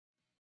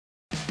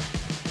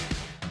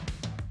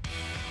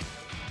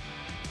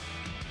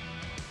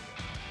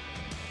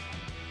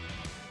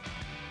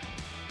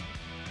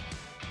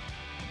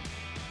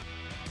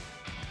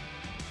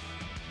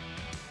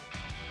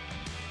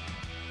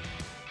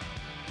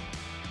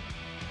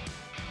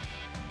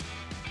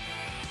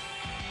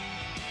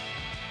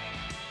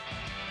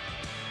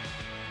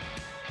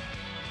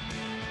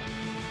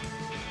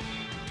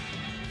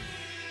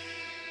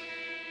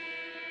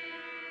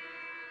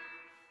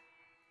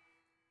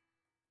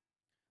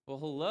Well,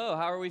 hello.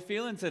 How are we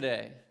feeling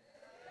today?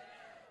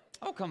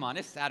 Oh, come on.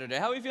 It's Saturday.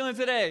 How are we feeling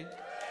today?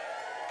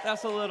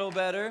 That's a little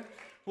better.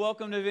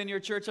 Welcome to Vineyard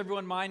Church,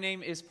 everyone. My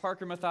name is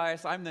Parker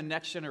Mathias. I'm the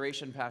next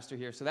generation pastor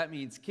here. So that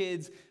means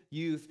kids,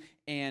 youth,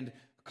 and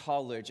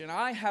college. And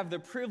I have the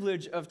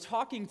privilege of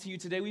talking to you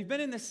today. We've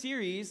been in this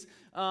series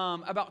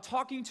about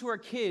talking to our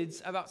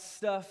kids about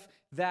stuff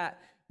that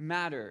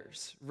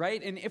matters,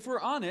 right? And if we're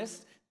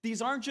honest, these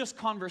aren't just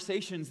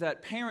conversations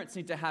that parents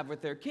need to have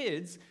with their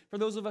kids. For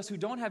those of us who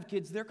don't have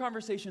kids, they're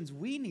conversations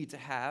we need to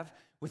have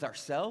with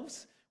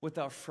ourselves, with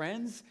our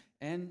friends,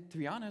 and to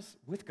be honest,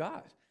 with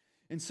God.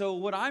 And so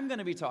what I'm going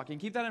to be talking,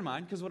 keep that in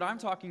mind, because what I'm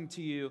talking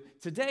to you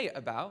today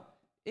about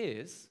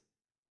is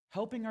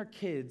helping our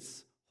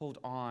kids hold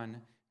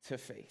on to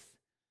faith.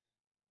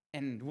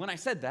 And when I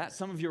said that,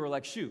 some of you were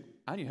like, shoot,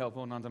 I need help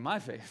holding on to my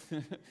faith.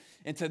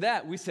 And to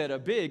that, we said a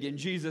big, in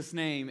Jesus'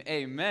 name,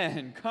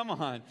 amen. Come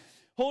on.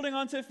 Holding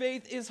on to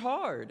faith is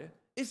hard.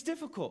 It's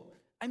difficult.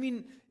 I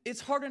mean,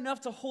 it's hard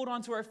enough to hold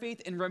on to our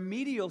faith in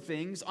remedial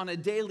things on a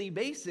daily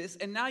basis,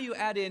 and now you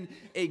add in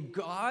a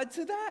God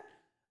to that?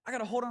 I got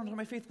to hold on to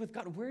my faith with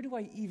God. Where do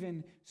I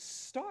even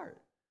start?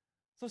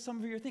 So some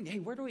of you are thinking, hey,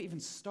 where do I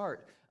even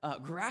start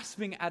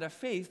grasping at a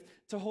faith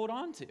to hold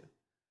on to?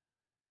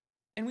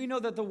 And we know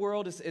that the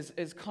world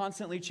is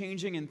constantly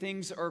changing and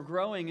things are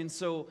growing, and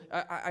so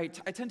I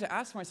tend to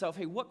ask myself,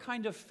 hey, what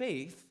kind of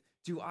faith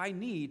do I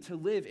need to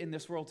live in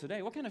this world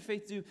today? What kind of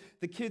faith do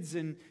the kids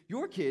and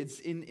your kids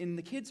in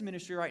the kids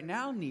ministry right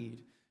now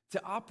need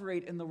to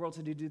operate in the world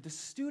today? Do the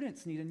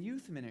students need in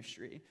youth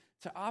ministry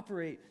to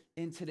operate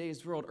in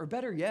today's world? Or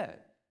better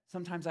yet,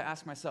 sometimes I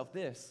ask myself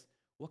this,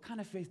 what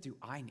kind of faith do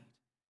I need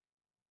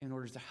in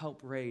order to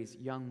help raise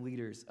young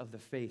leaders of the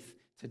faith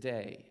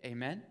today?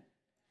 Amen?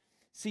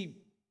 See,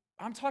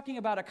 I'm talking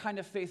about a kind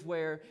of faith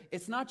where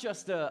it's not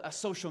just a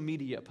social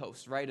media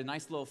post, right? A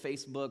nice little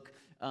Facebook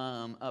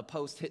a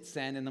post, hit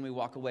send, and then we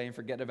walk away and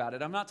forget about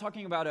it. I'm not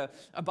talking about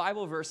a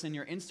Bible verse in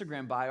your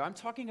Instagram bio. I'm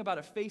talking about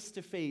a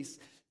face-to-face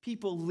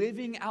people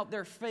living out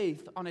their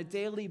faith on a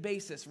daily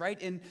basis,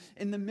 right?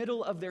 In the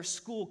middle of their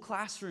school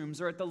classrooms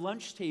or at the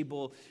lunch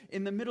table,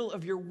 in the middle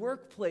of your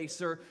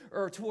workplace or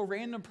to a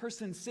random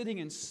person sitting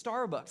in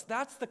Starbucks.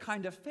 That's the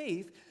kind of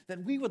faith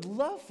that we would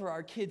love for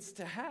our kids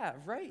to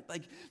have, right?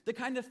 Like the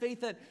kind of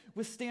faith that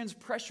withstands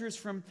pressures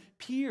from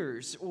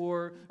peers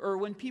or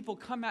when people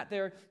come at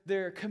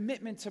their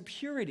commitment to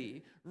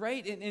purity,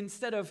 right? And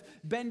instead of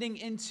bending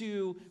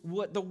into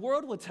what the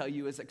world will tell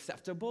you is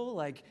acceptable,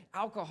 like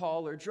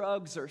alcohol or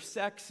drugs or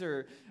sex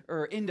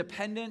or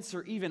independence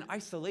or even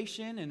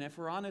isolation, and if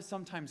we're honest,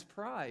 sometimes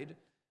pride,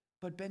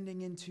 but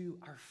bending into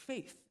our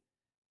faith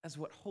as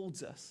what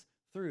holds us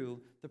through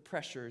the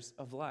pressures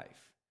of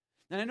life.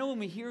 And I know when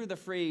we hear the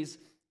phrase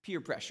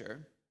peer pressure,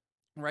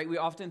 right, we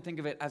often think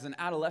of it as an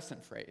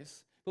adolescent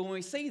phrase. But when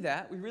we say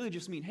that, we really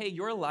just mean, hey,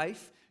 your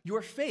life,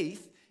 your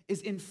faith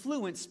is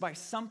influenced by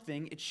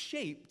something, it's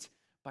shaped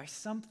by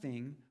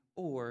something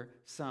or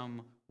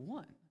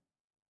someone.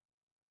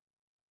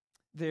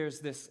 There's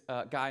this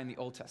guy in the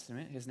Old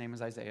Testament, his name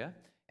is Isaiah,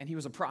 and he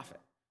was a prophet.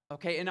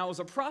 Okay, and now it was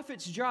a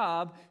prophet's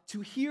job to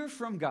hear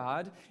from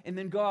God and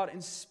then go out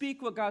and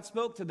speak what God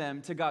spoke to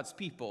them to God's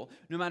people,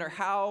 no matter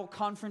how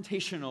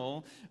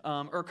confrontational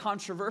or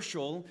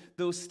controversial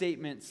those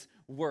statements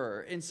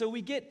were. And so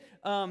we get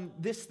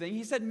this thing.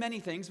 He said many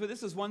things, but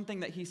this is one thing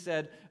that he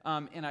said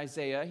in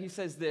Isaiah. He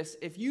says this,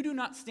 if you do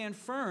not stand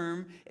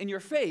firm in your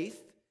faith,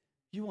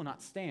 you will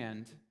not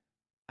stand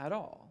at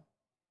all.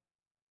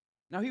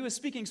 Now, he was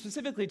speaking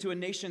specifically to a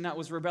nation that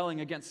was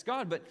rebelling against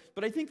God,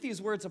 but I think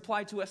these words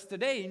apply to us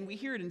today, and we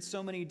hear it in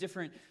so many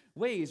different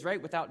ways, right?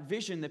 Without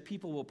vision, the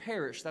people will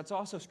perish. That's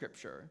also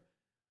scripture.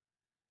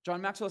 John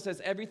Maxwell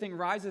says, everything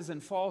rises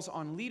and falls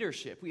on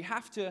leadership. We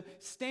have to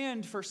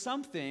stand for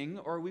something,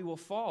 or we will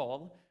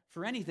fall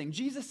for anything.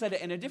 Jesus said it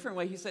in a different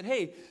way. He said,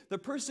 hey, the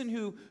person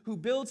who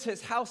builds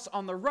his house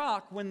on the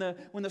rock, when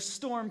the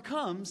storm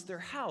comes, their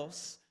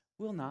house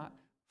will not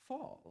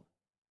fall.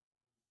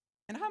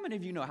 And how many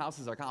of you know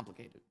houses are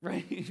complicated,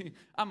 right?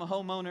 I'm a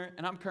homeowner,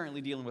 and I'm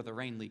currently dealing with a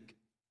rain leak.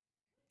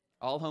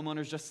 All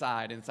homeowners just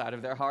sighed inside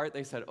of their heart.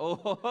 They said, oh,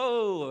 ho,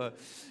 ho.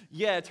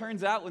 Yeah, it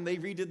turns out when they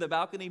redid the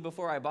balcony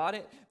before I bought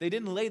it, they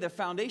didn't lay the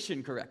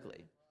foundation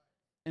correctly.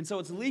 And so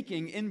it's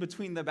leaking in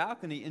between the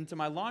balcony into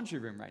my laundry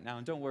room right now.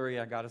 And don't worry,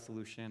 I got a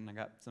solution. I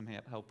got some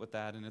help with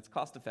that, and it's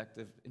cost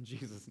effective in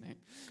Jesus'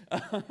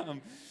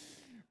 name.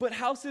 But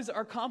houses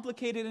are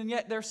complicated, and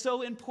yet they're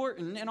so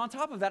important. And on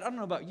top of that, I don't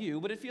know about you,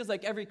 but it feels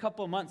like every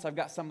couple of months I've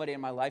got somebody in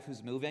my life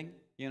who's moving,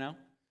 you know?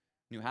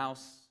 New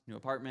house, new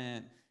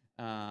apartment,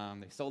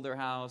 they sold their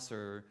house,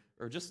 or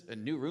just a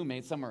new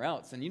roommate somewhere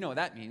else. And you know what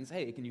that means.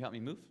 Hey, can you help me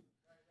move?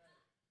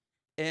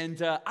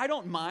 And I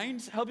don't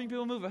mind helping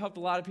people move. I've helped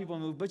a lot of people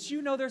move. But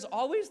you know there's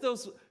always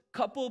those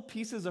couple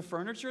pieces of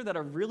furniture that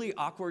are really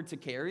awkward to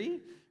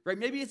carry, right?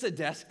 Maybe it's a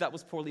desk that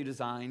was poorly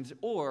designed,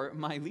 or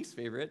my least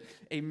favorite,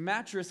 a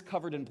mattress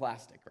covered in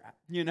plastic wrap.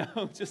 You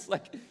know, just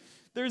like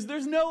there's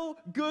no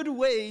good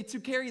way to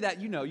carry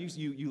that. You know,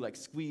 you like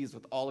squeeze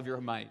with all of your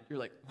might. You're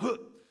like, huh.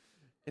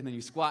 and then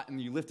you squat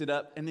and you lift it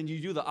up, and then you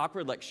do the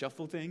awkward like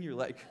shuffle thing. You're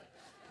like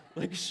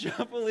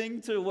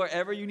shuffling to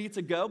wherever you need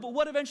to go. But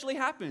what eventually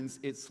happens?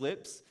 It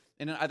slips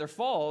and it either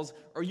falls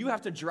or you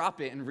have to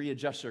drop it and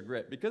readjust your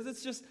grip because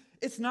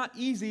it's not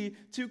easy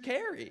to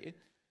carry.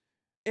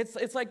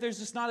 It's like there's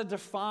just not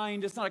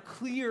it's not a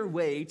clear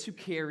way to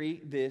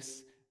carry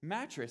this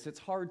mattress. It's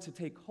hard to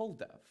take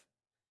hold of.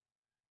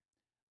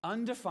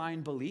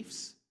 Undefined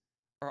beliefs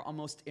are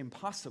almost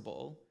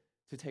impossible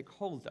to take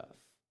hold of.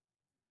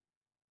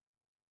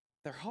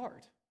 They're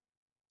hard.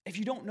 If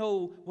you don't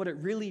know what it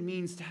really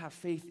means to have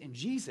faith in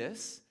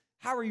Jesus,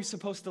 how are you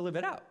supposed to live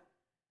it out?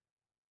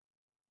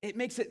 It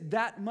makes it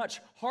that much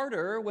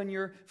harder when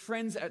your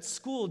friends at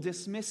school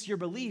dismiss your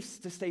beliefs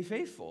to stay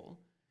faithful.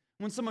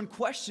 When someone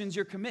questions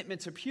your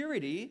commitment to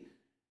purity,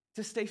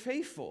 to stay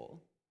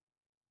faithful,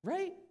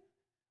 right?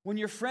 When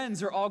your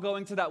friends are all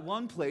going to that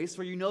one place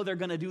where you know they're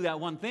going to do that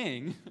one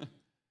thing,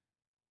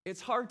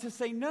 it's hard to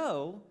say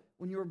no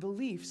when your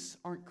beliefs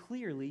aren't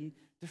clearly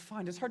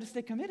defined. It's hard to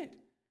stay committed.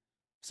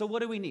 So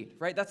what do we need,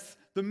 right? That's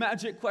the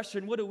magic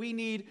question. What do we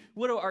need?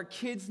 What do our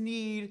kids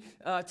need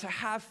to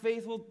have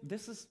faith? Well,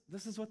 this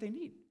is what they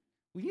need.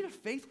 We need a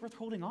faith worth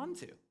holding on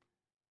to.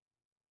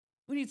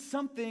 We need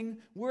something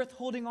worth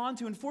holding on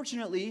to. And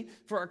fortunately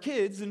for our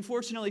kids, and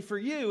fortunately for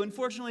you, and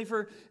fortunately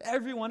for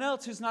everyone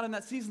else who's not in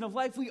that season of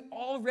life, we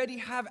already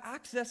have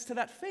access to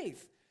that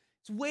faith.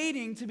 It's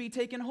waiting to be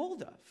taken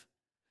hold of.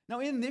 Now,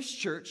 in this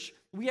church,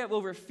 we have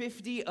over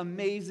 50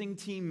 amazing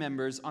team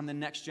members on the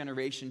Next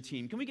Generation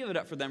team. Can we give it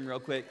up for them real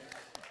quick?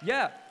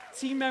 Yeah,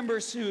 team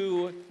members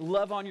who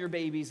love on your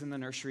babies in the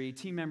nursery,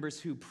 team members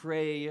who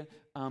pray,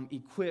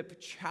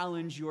 equip,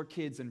 challenge your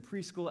kids in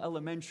preschool,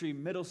 elementary,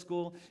 middle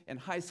school, and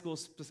high school.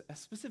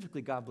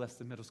 Specifically, God bless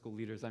the middle school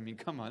leaders. I mean,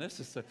 come on,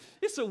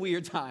 it's a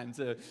weird time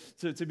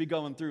to be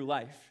going through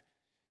life.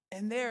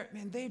 And they're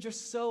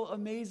just so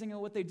amazing at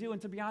what they do.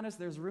 And to be honest,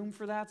 there's room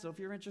for that. So if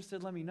you're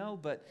interested, let me know.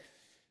 But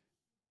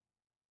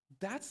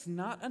that's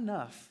not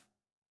enough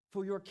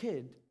for your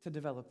kid to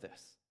develop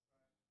this.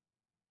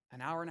 An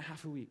hour and a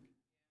half a week,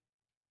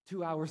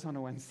 2 hours on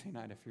a Wednesday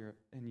night if you're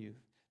in youth.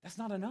 That's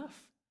not enough.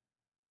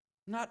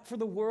 Not for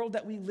the world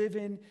that we live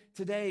in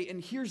today.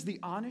 And here's the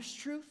honest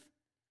truth.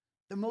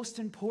 The most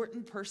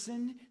important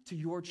person to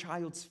your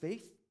child's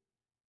faith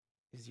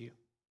is you.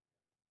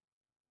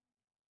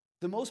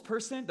 The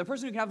person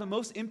who can have the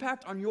most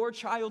impact on your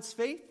child's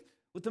faith,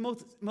 with the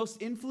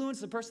most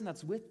influence, the person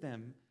that's with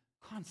them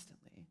constantly,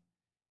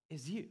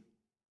 is you.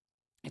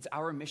 It's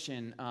our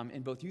mission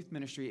in both youth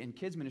ministry and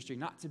kids ministry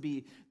not to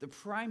be the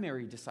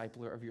primary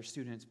discipler of your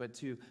students, but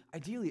to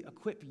ideally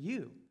equip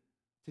you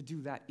to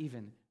do that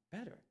even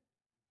better.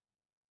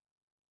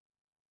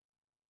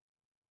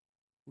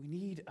 We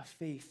need a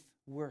faith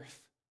worth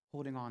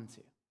holding on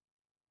to.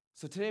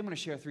 So today I'm going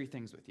to share 3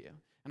 things with you.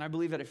 And I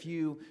believe that if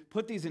you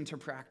put these into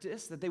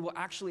practice, that they will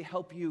actually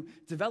help you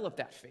develop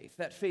that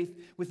faith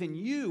within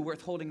you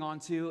worth holding on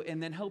to,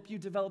 and then help you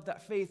develop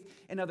that faith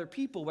in other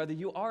people, whether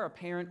you are a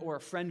parent or a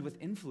friend with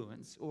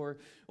influence, or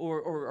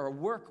a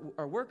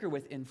worker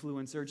with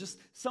influence, or just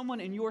someone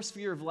in your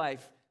sphere of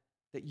life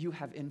that you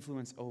have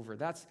influence over.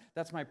 That's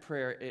my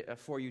prayer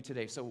for you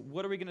today. So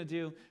what are we going to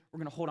do? We're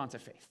going to hold on to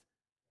faith.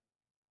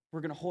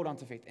 We're going to hold on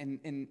to faith.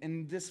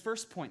 And this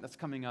first point that's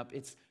coming up,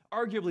 it's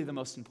arguably the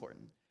most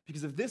important.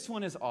 Because if this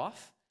one is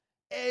off,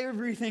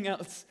 everything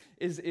else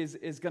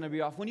is going to be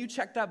off. When you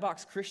check that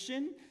box,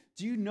 Christian,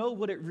 do you know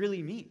what it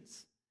really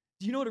means?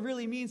 Do you know what it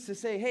really means to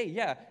say, hey,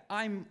 yeah,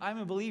 I'm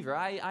a believer.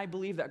 I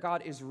believe that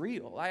God is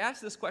real. I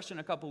asked this question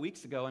a couple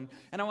weeks ago, and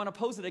I want to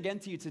pose it again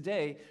to you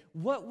today.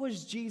 What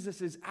was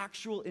Jesus'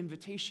 actual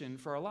invitation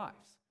for our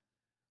lives?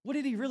 What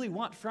did he really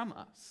want from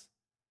us?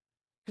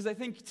 Because I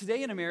think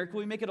today in America,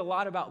 we make it a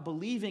lot about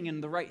believing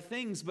in the right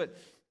things, but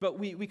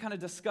we kind of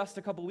discussed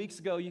a couple weeks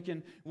ago, you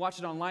can watch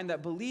it online,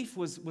 that belief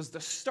was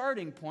the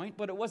starting point,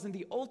 but it wasn't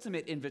the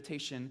ultimate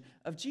invitation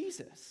of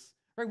Jesus.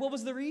 Right? What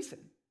was the reason?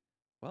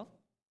 Well,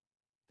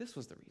 this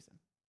was the reason.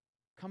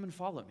 Come and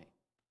follow me.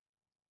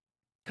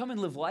 Come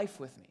and live life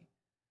with me.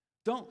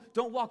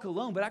 Don't walk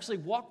alone, but actually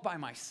walk by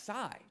my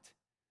side.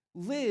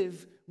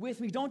 Live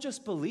with me. Don't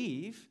just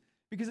believe.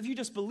 Because if you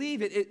just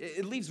believe,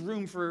 it leaves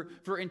room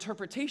for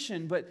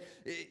interpretation. But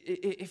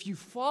if you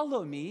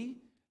follow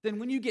me, then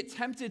when you get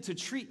tempted to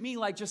treat me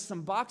like just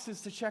some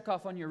boxes to check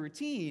off on your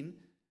routine,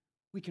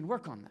 we can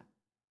work on that.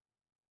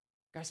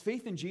 Guys,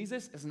 faith in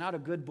Jesus is not a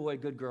good boy,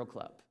 good girl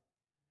club.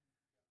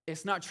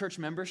 It's not church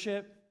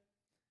membership.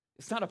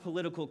 It's not a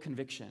political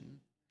conviction.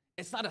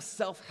 It's not a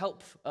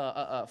self-help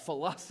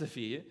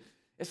philosophy.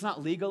 It's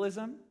not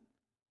legalism.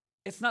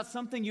 It's not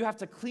something you have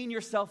to clean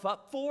yourself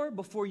up for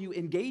before you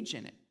engage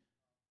in it.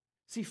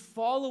 See,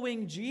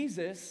 following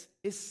Jesus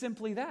is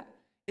simply that.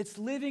 It's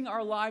living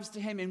our lives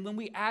to him. And when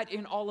we add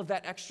in all of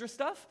that extra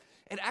stuff,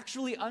 it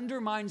actually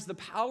undermines the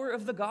power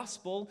of the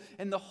gospel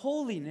and the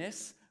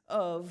holiness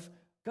of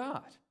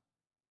God.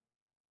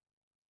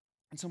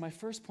 And so my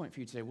first point for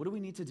you today, what do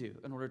we need to do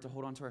in order to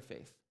hold on to our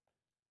faith?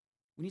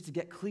 We need to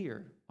get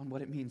clear on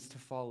what it means to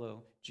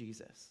follow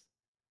Jesus.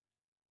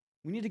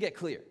 We need to get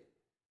clear.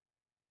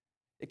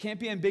 It can't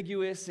be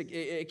ambiguous.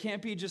 It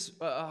can't be just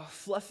a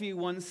fluffy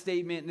one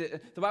statement.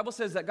 The Bible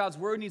says that God's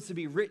word needs to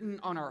be written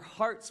on our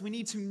hearts. We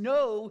need to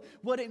know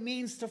what it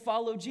means to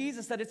follow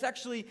Jesus, that it's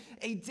actually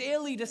a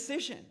daily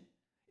decision.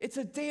 It's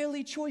a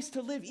daily choice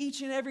to live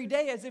each and every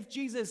day as if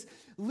Jesus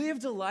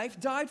lived a life,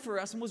 died for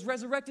us, and was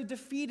resurrected,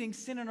 defeating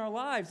sin in our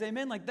lives.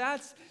 Amen? Like,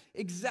 that's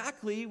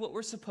exactly what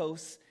we're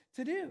supposed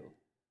to do.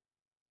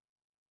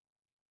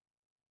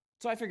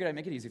 So I figured I'd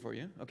make it easy for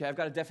you. Okay, I've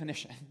got a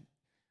definition.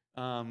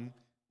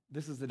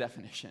 This is the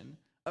definition.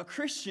 A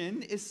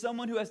Christian is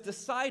someone who has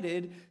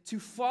decided to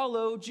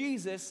follow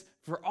Jesus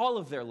for all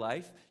of their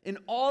life, in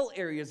all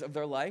areas of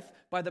their life,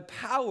 by the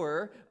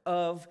power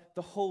of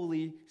the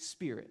Holy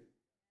Spirit.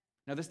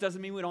 Now, this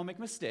doesn't mean we don't make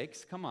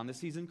mistakes. Come on, the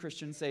seasoned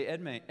Christians say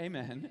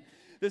amen.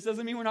 This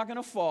doesn't mean we're not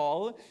going to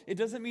fall. It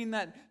doesn't mean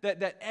that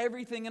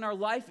everything in our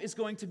life is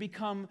going to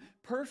become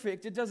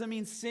perfect. It doesn't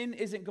mean sin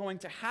isn't going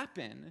to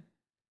happen.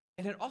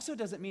 And it also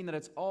doesn't mean that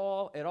it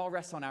all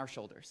rests on our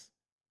shoulders.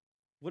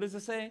 What does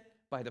it say?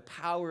 By the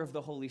power of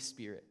the Holy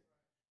Spirit.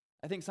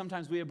 I think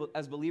sometimes we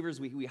as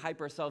believers, we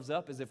hype ourselves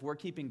up as if we're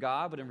keeping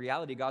God, but in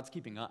reality, God's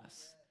keeping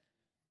us.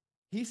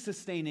 He's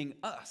sustaining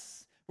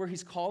us. Where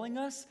he's calling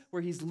us,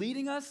 where he's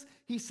leading us,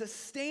 he's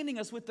sustaining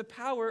us with the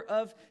power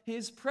of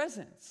his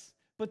presence.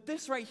 But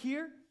this right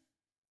here,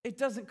 it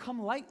doesn't come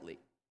lightly.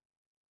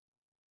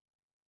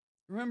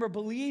 Remember,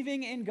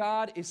 believing in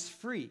God is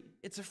free.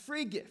 It's a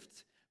free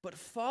gift. But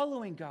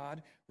following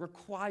God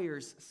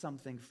requires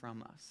something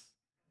from us.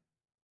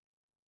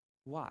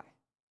 Why?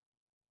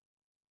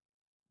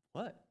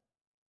 What?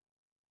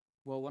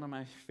 Well, one of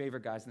my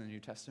favorite guys in the New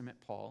Testament,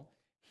 Paul,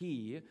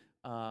 he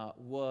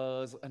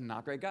was a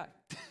not great guy.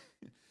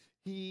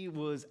 He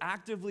was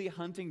actively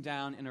hunting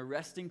down and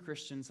arresting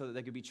Christians so that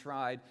they could be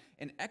tried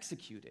and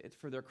executed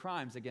for their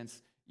crimes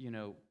against,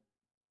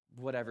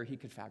 whatever he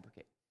could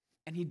fabricate.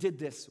 And he did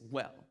this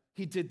well.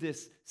 He did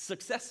this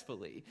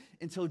successfully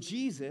until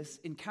Jesus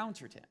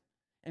encountered him.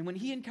 And when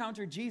he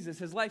encountered Jesus,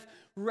 his life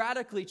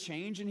radically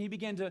changed, and he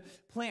began to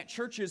plant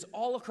churches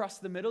all across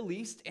the Middle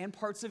East and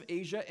parts of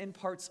Asia and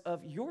parts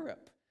of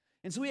Europe.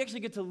 And so we actually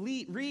get to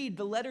read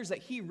the letters that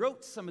he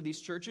wrote to some of these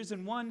churches,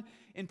 and one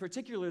in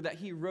particular that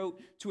he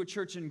wrote to a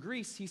church in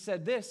Greece. He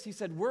said this, he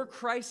said, "We're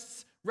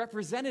Christ's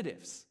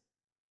representatives.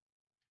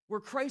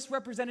 We're Christ's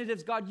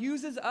representatives. God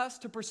uses us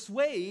to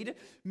persuade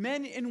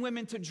men and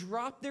women to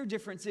drop their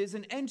differences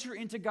and enter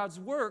into God's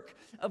work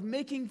of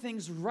making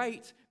things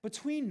right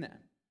between them.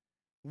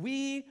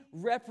 We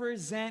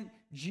represent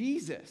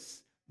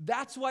Jesus.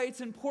 That's why it's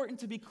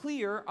important to be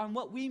clear on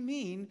what we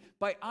mean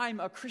by I'm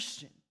a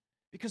Christian.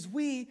 Because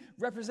we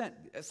represent,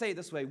 say it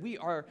this way, we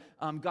are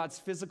God's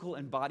physical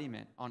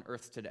embodiment on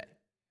earth today.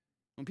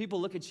 When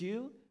people look at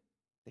you,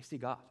 they see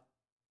God.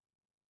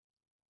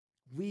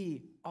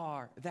 We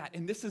are that.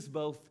 And this is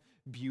both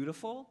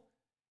beautiful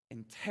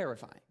and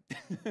terrifying,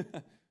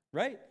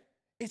 right?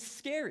 It's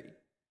scary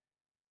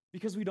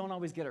because we don't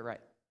always get it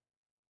right.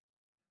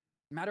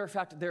 Matter of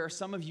fact, there are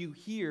some of you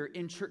here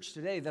in church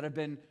today that have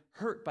been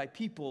hurt by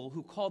people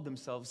who called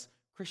themselves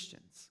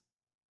Christians.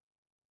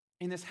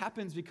 And this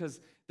happens because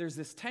there's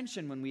this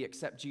tension when we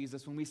accept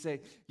Jesus, when we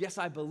say, yes,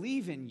 I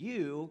believe in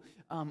you,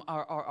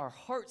 our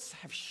hearts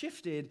have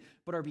shifted,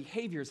 but our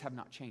behaviors have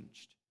not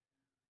changed.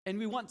 And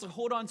we want to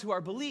hold on to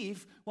our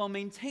belief while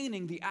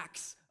maintaining the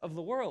acts of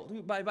the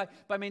world,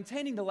 by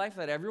maintaining the life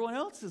that everyone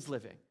else is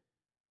living.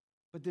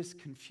 But this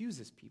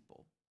confuses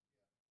people,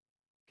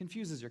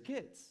 confuses your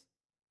kids.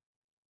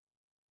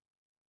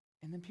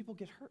 And then people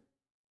get hurt.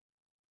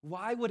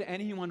 Why would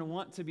anyone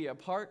want to be a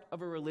part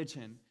of a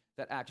religion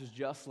that acts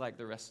just like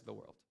the rest of the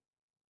world?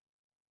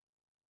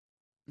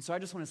 And so I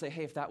just want to say,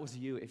 hey, if that was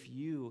you, if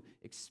you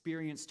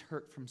experienced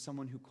hurt from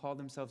someone who called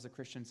themselves a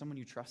Christian, someone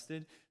you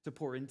trusted to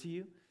pour into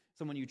you,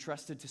 someone you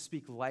trusted to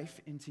speak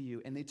life into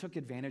you, and they took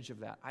advantage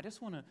of that, I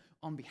just want to,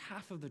 on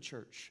behalf of the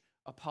church,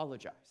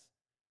 apologize.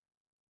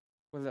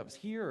 Whether that was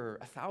here or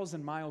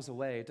 1,000 miles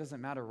away, it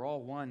doesn't matter. We're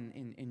all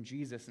one in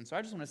Jesus. And so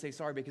I just want to say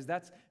sorry because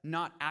that's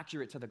not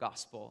accurate to the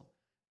gospel.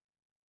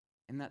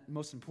 And that,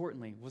 most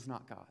importantly, was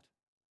not God.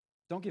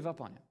 Don't give up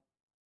on him.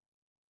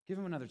 Give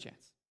him another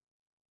chance.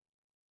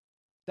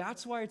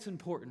 That's why it's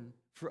important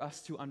for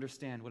us to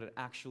understand what it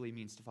actually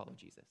means to follow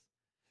Jesus.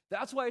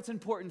 That's why it's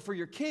important for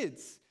your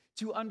kids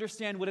to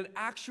understand what it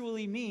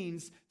actually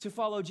means to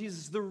follow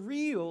Jesus, the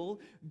real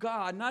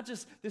God, not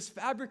just this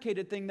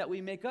fabricated thing that we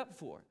make up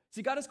for.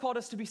 See, God has called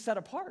us to be set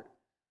apart.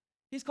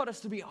 He's called us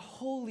to be a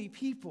holy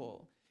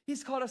people.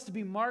 He's called us to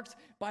be marked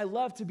by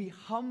love, to be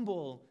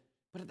humble,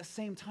 but at the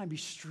same time be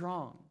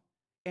strong.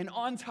 And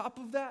on top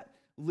of that,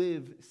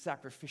 live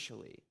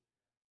sacrificially.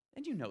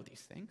 And you know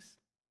these things.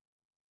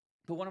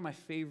 But one of my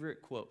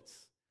favorite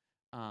quotes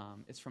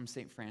is from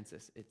St.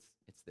 Francis.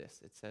 It's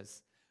this. It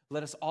says,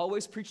 "Let us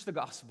always preach the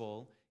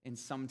gospel and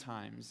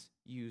sometimes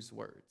use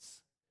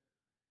words."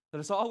 Let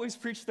us always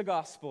preach the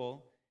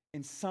gospel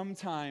and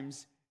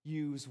sometimes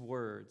use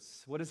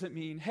words. What does it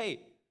mean?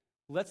 Hey,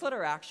 let's let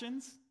our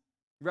actions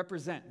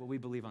represent what we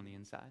believe on the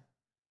inside.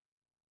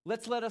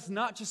 Let us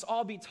not just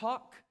all be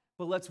talk,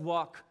 but let's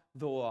walk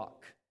the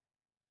walk.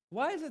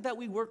 Why is it that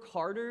we work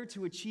harder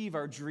to achieve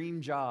our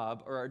dream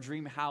job or our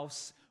dream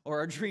house or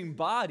our dream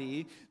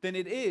body than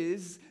it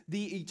is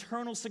the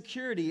eternal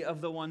security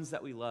of the ones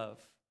that we love?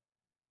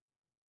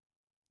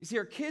 You see,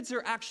 our kids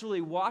are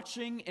actually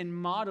watching and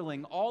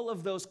modeling all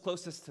of those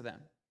closest to them.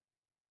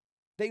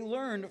 They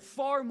learn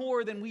far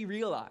more than we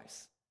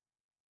realize.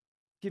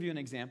 Give you an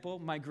example.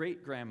 My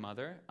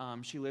great-grandmother,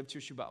 she lived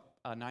till she was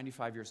about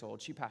 95 years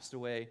old. She passed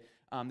away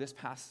this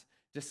past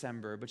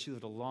December, but she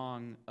lived a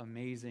long,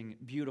 amazing,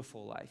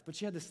 beautiful life. But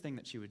she had this thing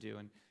that she would do,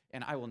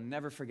 and I will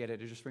never forget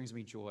it. It just brings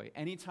me joy.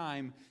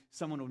 Anytime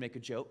someone would make a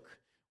joke,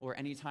 or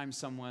anytime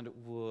someone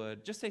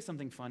would just say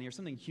something funny or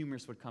something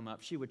humorous would come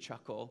up, she would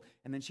chuckle.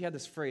 And then she had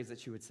this phrase that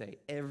she would say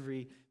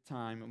every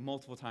time,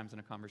 multiple times in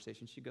a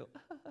conversation. She'd go,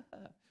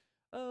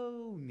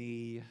 oh,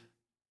 me.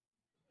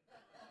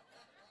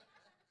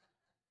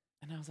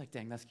 And I was like,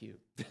 dang, that's cute.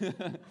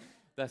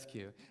 That's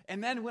cute.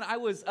 And then when I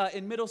was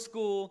in middle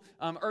school,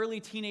 early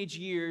teenage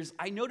years,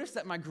 I noticed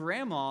that my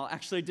grandma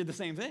actually did the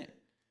same thing.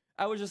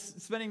 I was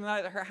just spending the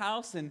night at her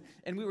house, and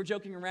we were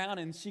joking around,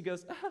 and she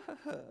goes,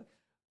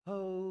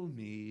 oh,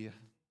 me. And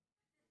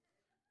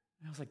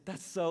I was like,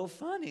 that's so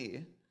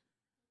funny.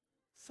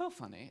 So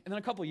funny. And then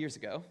a couple years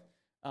ago,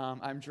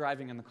 I'm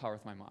driving in the car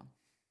with my mom.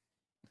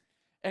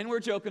 And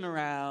we're joking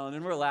around,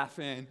 and we're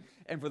laughing.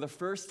 And for the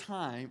first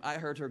time, I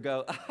heard her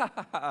go,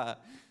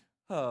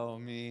 oh,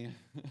 me.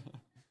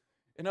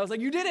 And I was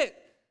like, you did it.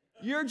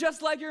 You're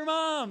just like your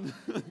mom.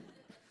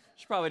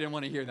 She probably didn't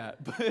want to hear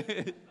that.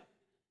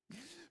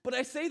 But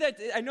I say that,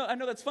 I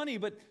know that's funny,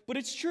 but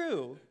it's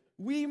true.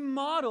 We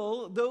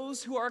model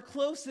those who are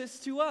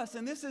closest to us.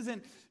 And this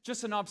isn't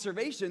just an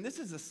observation. This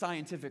is a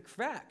scientific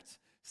fact.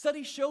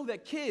 Studies show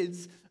that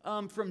kids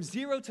from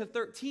 0 to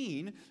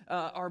 13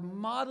 are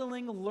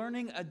modeling,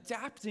 learning,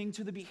 adapting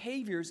to the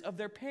behaviors of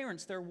their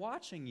parents. They're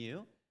watching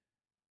you,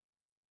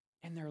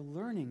 and they're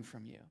learning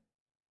from you.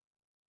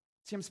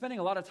 See, I'm spending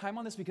a lot of time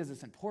on this because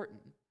it's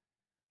important.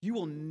 You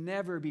will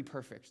never be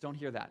perfect. Don't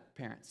hear that,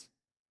 parents.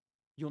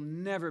 You'll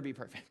never be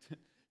perfect.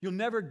 You'll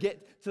never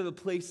get to the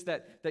place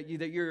that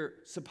you're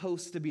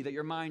supposed to be, that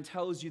your mind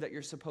tells you that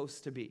you're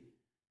supposed to be.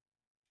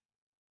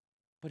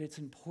 But it's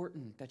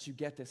important that you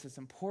get this. It's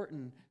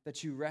important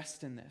that you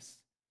rest in this.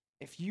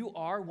 If you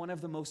are one of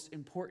the most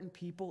important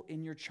people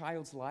in your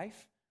child's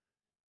life,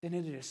 then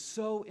it is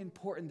so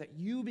important that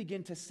you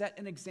begin to set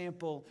an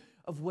example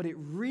of what it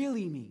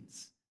really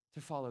means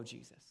to follow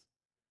Jesus,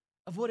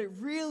 of what it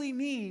really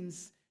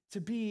means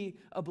to be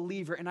a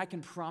believer. And I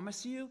can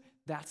promise you,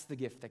 that's the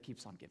gift that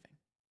keeps on giving.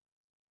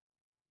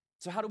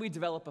 So how do we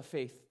develop a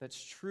faith that's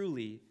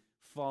truly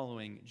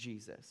following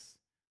Jesus?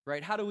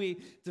 Right? How do we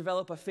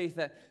develop a faith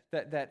that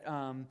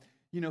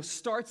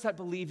starts at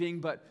believing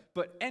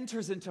but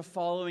enters into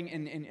following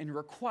and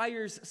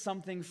requires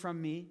something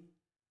from me?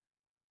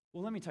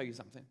 Well, let me tell you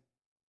something.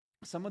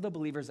 Some of the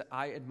believers that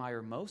I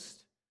admire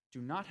most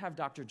do not have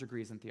doctorate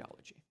degrees in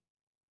theology.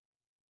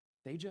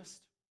 They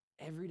just,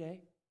 every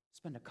day,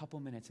 spend a couple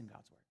minutes in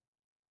God's Word.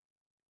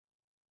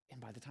 And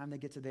by the time they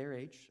get to their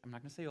age, I'm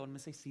not going to say old, I'm going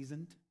to say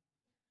seasoned,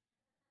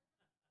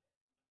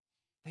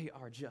 they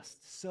are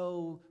just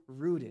so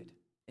rooted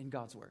in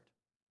God's Word.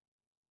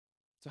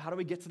 So how do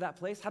we get to that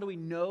place? How do we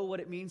know what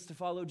it means to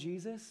follow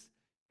Jesus?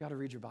 You got to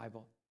read your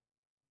Bible,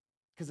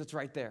 because it's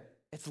right there.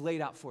 It's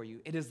laid out for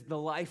you. It is the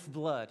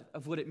lifeblood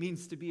of what it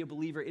means to be a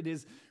believer. It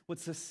is what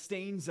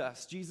sustains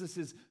us. Jesus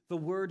is the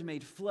Word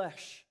made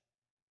flesh.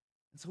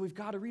 And so we've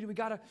got to read it. We've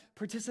got to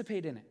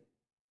participate in it.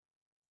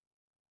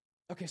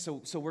 Okay,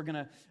 so we're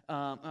going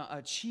to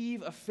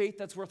achieve a faith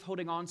that's worth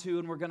holding on to,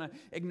 and we're going to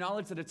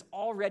acknowledge that it's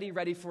already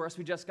ready for us.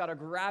 We just got to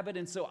grab it.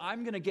 And so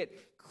I'm going to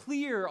get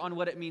clear on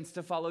what it means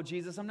to follow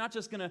Jesus. I'm not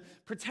just going to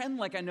pretend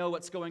like I know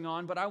what's going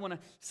on, but I want to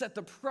set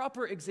the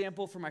proper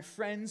example for my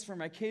friends, for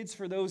my kids,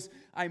 for those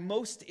I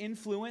most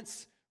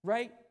influence,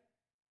 right?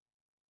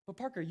 But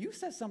Parker, you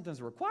said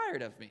something's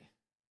required of me.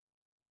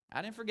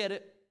 I didn't forget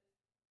it.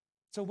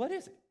 So what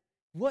is it?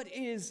 What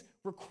is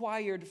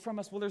required from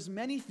us? Well, there's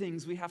many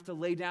things we have to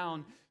lay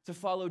down to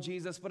follow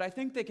Jesus, but I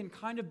think they can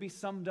kind of be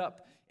summed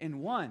up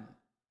in one.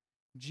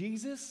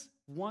 Jesus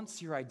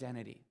wants your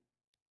identity.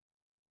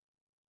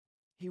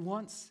 He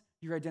wants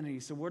your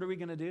identity. So what are we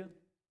going to do?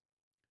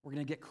 We're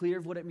going to get clear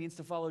of what it means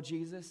to follow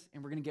Jesus,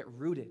 and we're going to get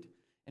rooted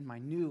in my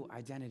new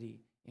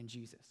identity in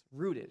Jesus.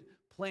 Rooted,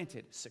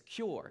 planted,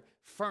 secure,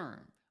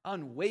 firm,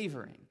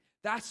 unwavering.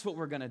 That's what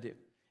we're going to do.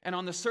 And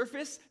on the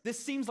surface, this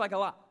seems like a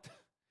lot.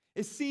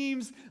 It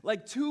seems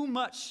like too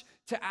much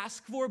to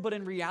ask for, but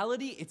in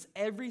reality, it's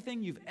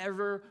everything you've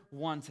ever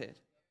wanted.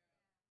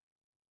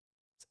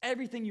 It's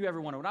everything you ever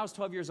wanted. When I was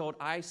 12 years old,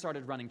 I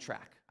started running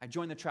track. I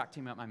joined the track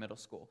team at my middle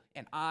school,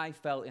 and I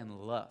fell in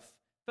love.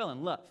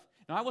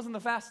 Now, I wasn't the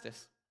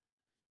fastest,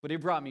 but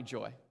it brought me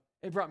joy.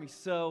 It brought me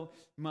so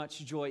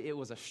much joy. It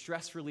was a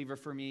stress reliever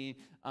for me.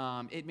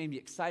 It made me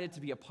excited to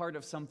be a part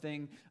of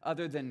something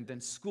other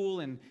than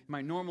school and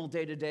my normal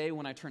day-to-day.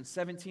 When I turned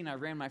 17, I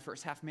ran my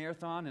first half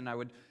marathon, and I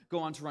would go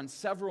on to run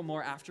several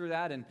more after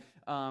that. And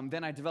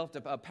Then I developed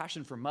a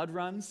passion for mud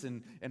runs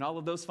and all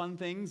of those fun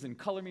things and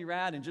Color Me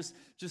Rad and just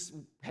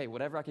hey,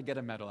 whatever I could get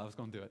a medal, I was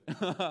going to do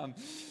it.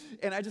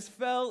 And I just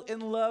fell in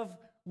love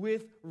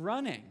with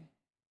running.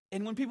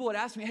 And when people would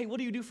ask me, hey, what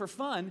do you do for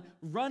fun?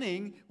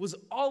 Running was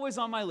always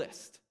on my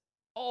list.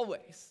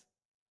 Always.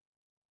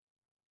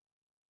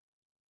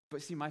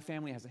 But see, my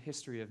family has a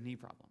history of knee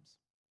problems.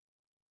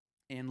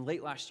 And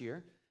late last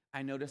year,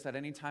 I noticed that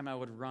anytime I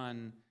would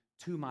run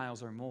 2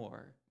 miles or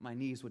more, my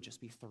knees would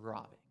just be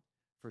throbbing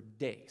for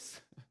days.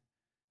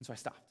 And so I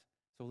stopped.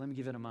 So let me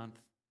give it a month.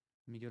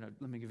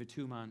 Let me give it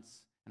 2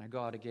 months. And I go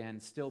out again,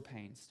 still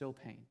pain, still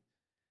pain.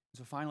 And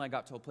so finally I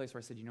got to a place where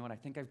I said, you know what, I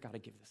think I've got to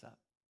give this up.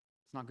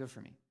 It's not good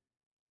for me.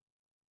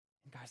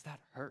 And guys, that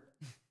hurt.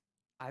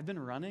 I've been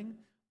running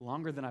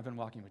longer than I've been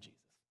walking with Jesus.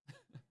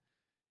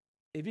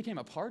 It became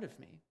a part of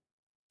me.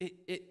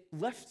 It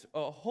left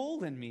a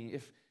hole in me,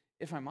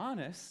 if I'm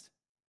honest.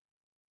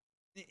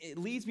 It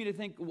leads me to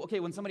think, okay,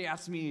 when somebody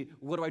asks me,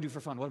 what do I do for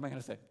fun? What am I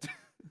going to say?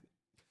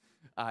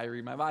 I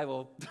read my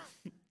Bible.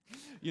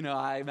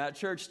 I'm at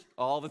church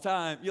all the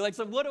time. You're like,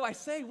 so what do I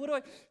say? What do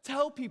I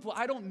tell people?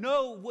 I don't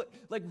know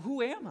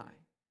who am I?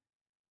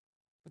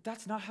 But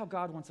that's not how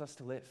God wants us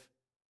to live.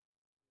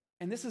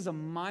 And this is a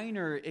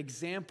minor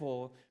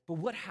example, but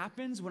what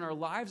happens when our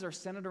lives are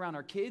centered around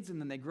our kids and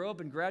then they grow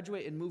up and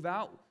graduate and move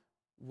out?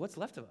 What's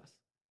left of us?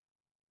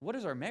 What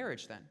is our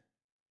marriage then?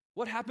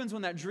 What happens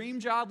when that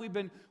dream job we've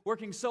been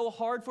working so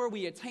hard for,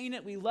 we attain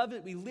it, we love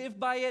it, we live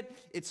by it,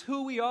 it's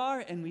who we are,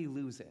 and we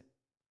lose it?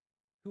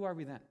 Who are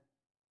we then?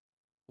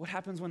 What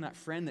happens when that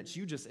friend that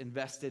you just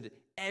invested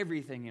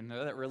everything in,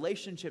 or that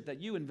relationship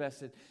that you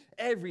invested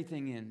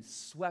everything in,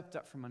 swept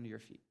up from under your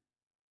feet?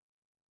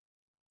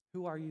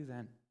 Who are you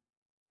then?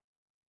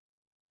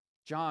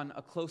 John,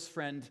 a close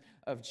friend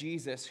of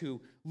Jesus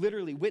who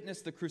literally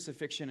witnessed the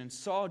crucifixion and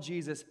saw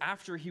Jesus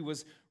after he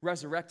was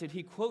resurrected,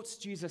 he quotes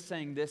Jesus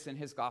saying this in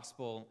his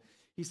gospel.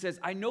 He says,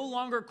 I no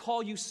longer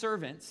call you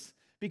servants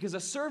because a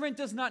servant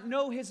does not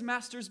know his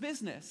master's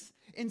business.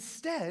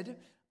 Instead,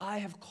 I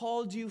have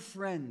called you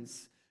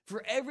friends.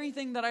 For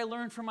everything that I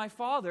learned from my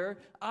Father,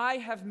 I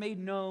have made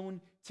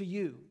known to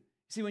you.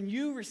 See, when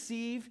you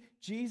receive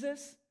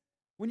Jesus,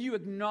 when you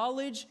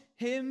acknowledge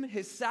him,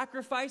 his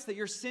sacrifice, that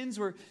your sins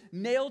were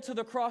nailed to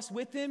the cross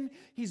with him,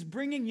 he's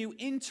bringing you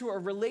into a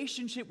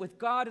relationship with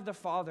God the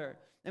Father.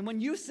 And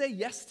when you say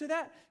yes to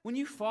that, when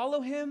you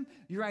follow him,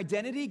 your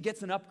identity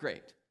gets an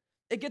upgrade.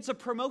 It gets a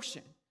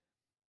promotion.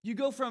 You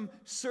go from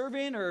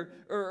servant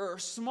or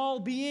small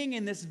being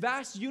in this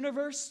vast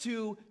universe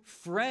to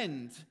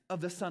friend of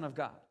the Son of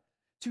God,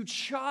 to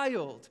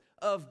child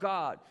of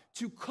God,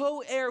 to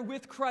co-heir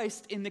with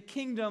Christ in the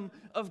kingdom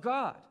of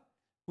God.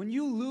 When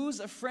you lose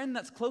a friend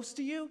that's close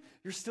to you,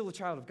 you're still a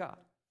child of God.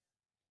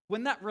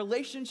 When that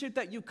relationship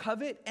that you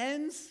covet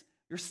ends,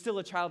 you're still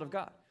a child of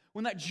God.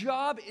 When that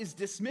job is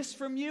dismissed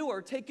from you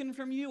or taken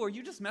from you or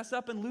you just mess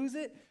up and lose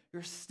it,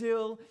 you're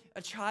still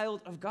a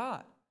child of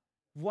God.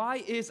 Why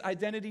is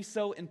identity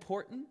so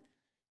important?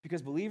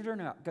 Because believe it or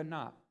not,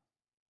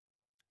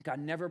 God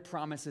never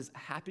promises a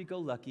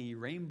happy-go-lucky,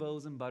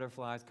 rainbows and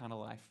butterflies kind of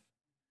life.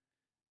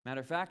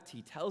 Matter of fact,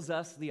 he tells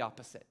us the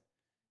opposite.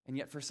 And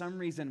yet, for some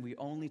reason, we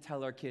only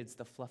tell our kids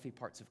the fluffy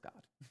parts of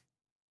God.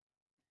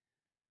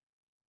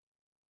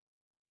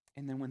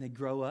 And then when they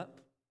grow up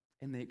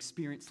and they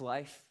experience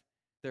life,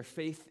 their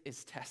faith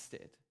is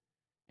tested.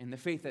 And the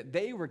faith that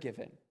they were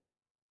given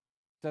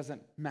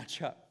doesn't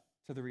match up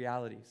to the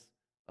realities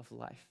of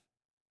life.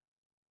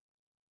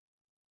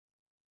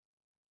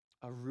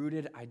 A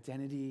rooted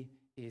identity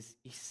is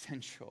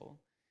essential.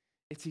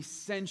 It's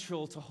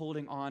essential to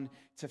holding on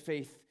to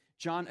faith.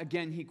 John,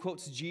 again, he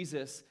quotes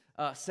Jesus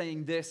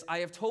saying this, I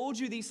have told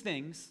you these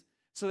things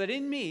so that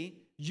in me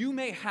you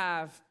may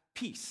have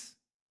peace,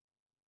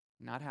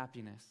 not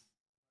happiness,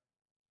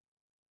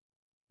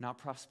 not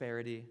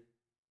prosperity,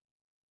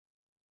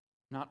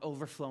 not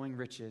overflowing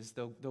riches,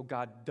 though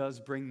God does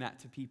bring that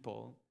to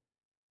people.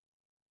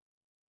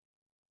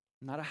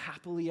 Not a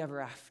happily ever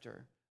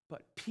after,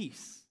 but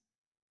peace.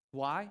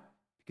 Why?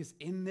 Because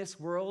in this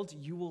world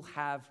you will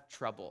have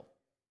trouble.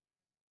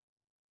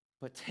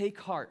 But take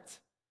heart.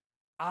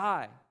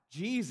 I,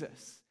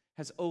 Jesus,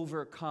 has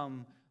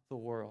overcome the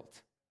world.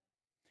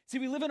 See,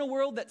 we live in a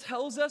world that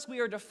tells us we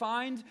are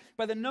defined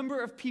by the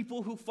number of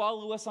people who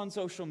follow us on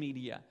social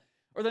media,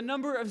 or the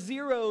number of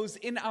zeros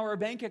in our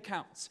bank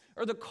accounts,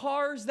 or the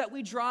cars that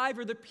we drive,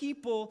 or the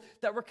people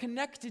that we're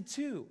connected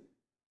to.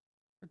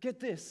 Or get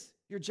this,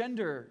 your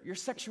gender, your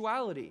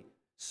sexuality,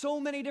 so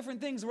many different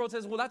things. The world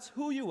says, well, that's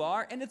who you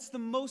are, and it's the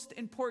most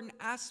important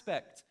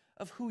aspect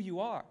of who you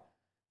are.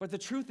 But the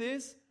truth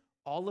is,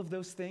 all of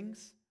those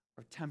things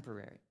are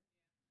temporary.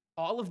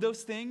 All of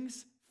those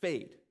things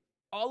fade.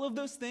 All of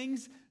those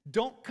things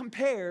don't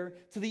compare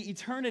to the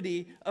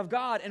eternity of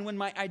God. And when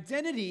my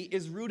identity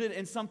is rooted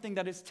in something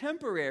that is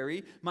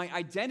temporary, my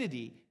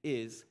identity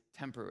is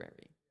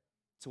temporary.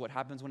 So what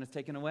happens when it's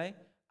taken away?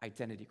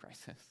 Identity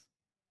crisis.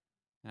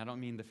 And I don't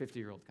mean the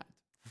 50-year-old kind.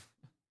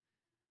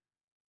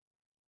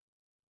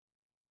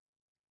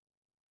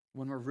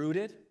 When we're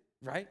rooted,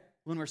 right,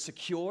 when we're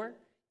secure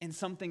in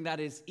something that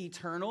is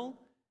eternal,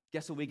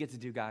 guess what we get to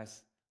do,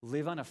 guys?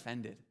 Live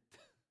unoffended.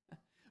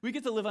 We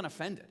get to live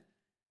unoffended.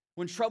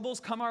 When troubles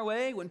come our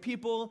way, when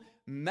people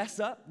mess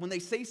up, when they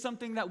say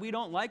something that we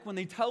don't like, when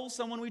they tell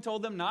someone we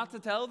told them not to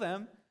tell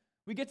them,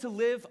 we get to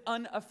live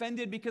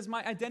unoffended because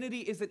my identity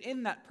isn't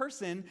in that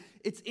person,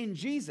 it's in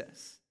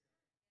Jesus.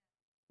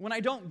 When I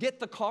don't get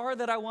the car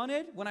that I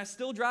wanted, when I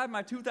still drive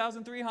my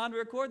 2003 Honda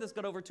Accord that's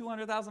got over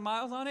 200,000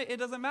 miles on it, it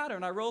doesn't matter.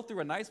 And I roll through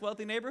a nice,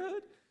 wealthy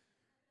neighborhood,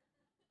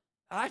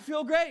 I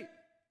feel great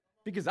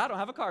because I don't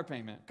have a car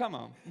payment. Come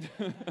on.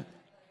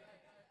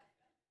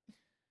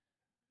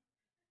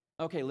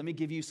 Okay, let me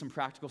give you some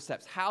practical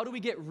steps. How do we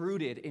get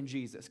rooted in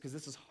Jesus? Because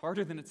this is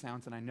harder than it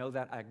sounds, and I know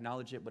that. I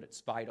acknowledge it, but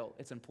it's vital.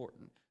 It's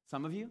important.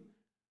 Some of you,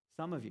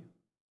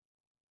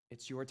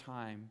 it's your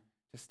time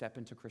to step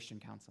into Christian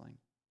counseling.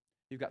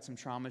 You've got some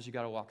traumas you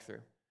got to walk through.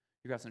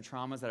 You've got some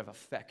traumas that have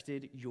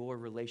affected your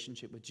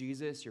relationship with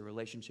Jesus, your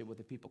relationship with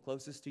the people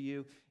closest to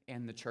you,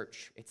 and the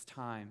church. It's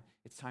time.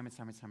 It's time.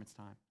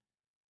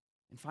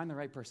 And find the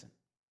right person.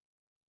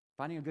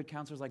 Finding a good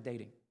counselor is like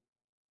dating.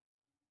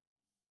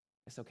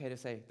 It's okay to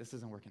say, this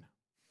isn't working out.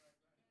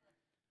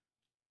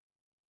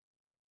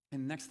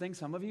 And the next thing,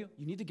 some of you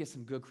need to get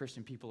some good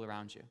Christian people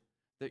around you.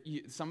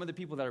 Some of the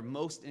people that are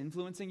most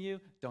influencing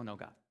you don't know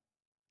God.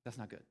 That's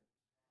not good.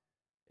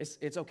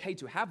 It's okay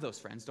to have those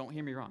friends. Don't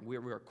hear me wrong. We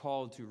are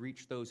called to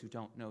reach those who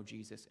don't know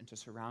Jesus and to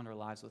surround our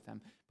lives with them.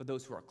 But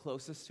those who are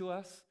closest to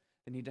us,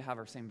 they need to have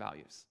our same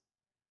values.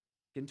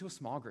 Get into a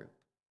small group.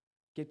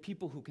 Get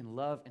people who can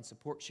love and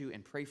support you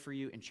and pray for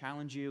you and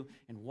challenge you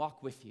and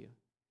walk with you.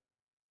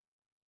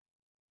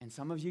 And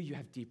some of you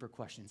have deeper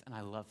questions, and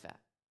I love that.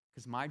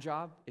 Because my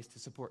job is to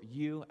support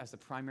you as the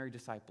primary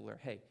discipler.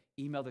 Hey,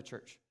 email the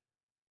church.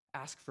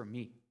 Ask for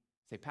me.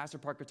 Say, Pastor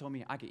Parker told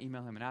me I could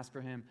email him and ask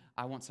for him.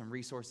 I want some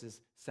resources.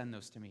 Send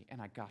those to me,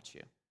 and I got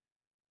you.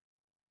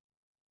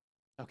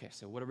 Okay,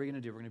 so what are we going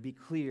to do? We're going to be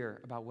clear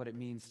about what it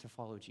means to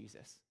follow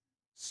Jesus.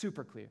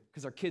 Super clear,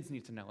 because our kids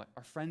need to know it.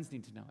 Our friends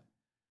need to know it.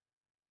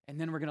 And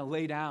then we're going to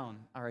lay down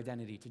our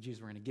identity to Jesus.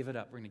 We're going to give it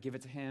up. We're going to give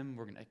it to him.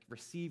 We're going to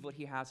receive what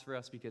he has for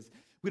us because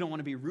we don't want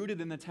to be rooted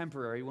in the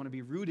temporary. We want to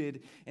be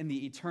rooted in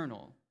the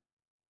eternal,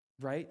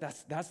 right?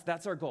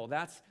 That's our goal.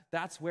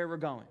 That's where we're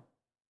going.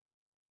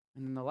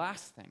 And then the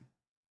last thing,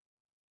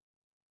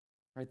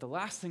 right? The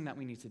last thing that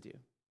we need to do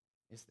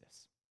is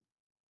this.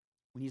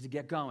 We need to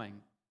get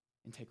going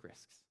and take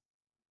risks.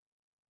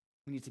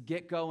 We need to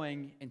get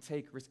going and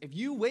take risks. If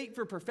you wait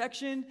for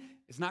perfection,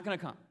 it's not going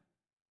to come.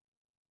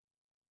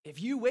 If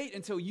you wait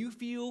until you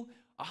feel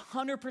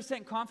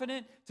 100%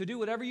 confident to do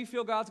whatever you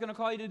feel God's going to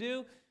call you to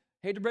do,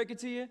 hate to break it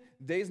to you,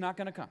 day's not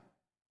going to come.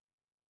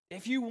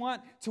 If you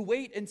want to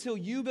wait until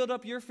you build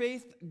up your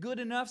faith good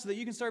enough so that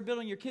you can start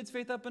building your kids'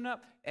 faith up and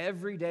up,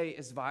 every day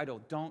is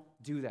vital. Don't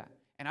do that.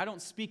 And I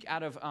don't speak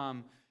out of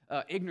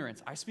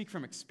ignorance. I speak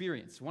from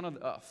experience. One of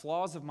the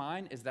flaws of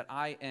mine is that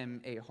I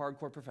am a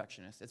hardcore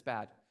perfectionist. It's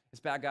bad. It's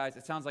bad, guys.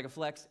 It sounds like a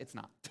flex. It's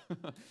not.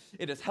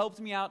 It has helped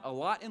me out a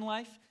lot in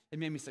life. It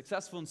made me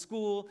successful in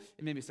school.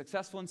 It made me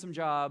successful in some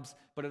jobs.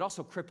 But it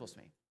also cripples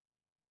me.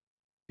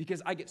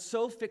 Because I get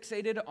so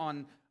fixated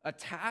on a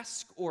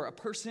task or a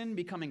person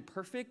becoming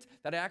perfect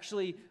that I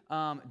actually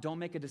don't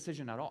make a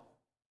decision at all.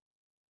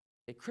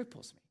 It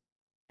cripples me.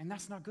 And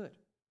that's not good.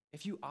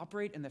 If you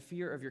operate in the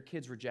fear of your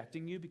kids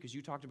rejecting you because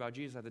you talked about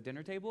Jesus at the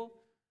dinner table,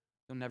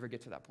 you'll never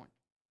get to that point.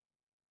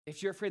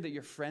 If you're afraid that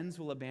your friends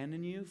will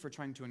abandon you for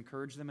trying to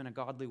encourage them in a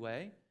godly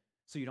way,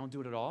 so you don't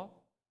do it at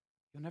all,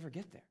 you'll never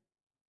get there.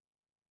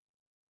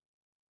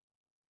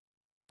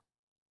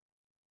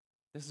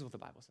 This is what the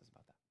Bible says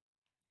about that.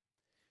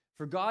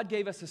 For God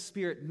gave us a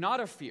spirit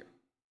not of fear.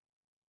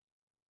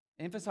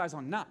 Emphasize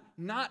on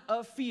not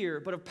of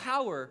fear, but of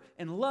power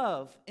and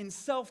love and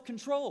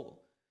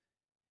self-control.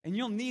 And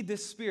you'll need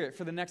this spirit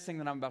for the next thing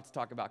that I'm about to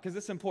talk about, because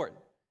it's important.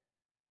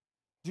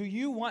 Do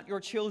you want your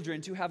children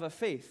to have a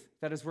faith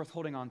that is worth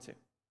holding on to?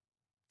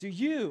 Do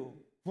you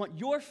want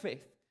your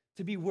faith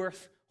to be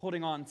worth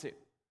holding on to?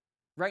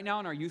 Right now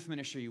in our youth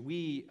ministry,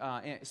 we,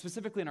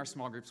 specifically in our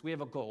small groups, we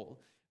have a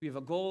goal. We have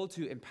a goal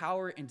to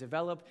empower and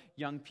develop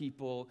young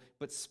people,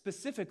 but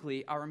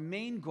specifically, our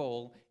main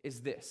goal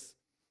is this.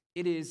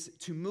 It is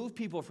to move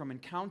people from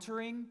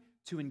encountering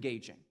to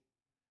engaging.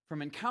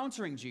 From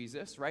encountering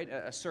Jesus, right,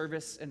 a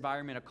service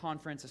environment, a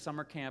conference, a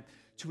summer camp,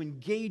 to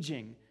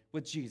engaging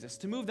with Jesus.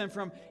 To move them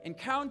from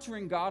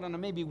encountering God on a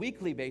maybe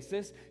weekly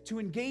basis to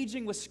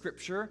engaging with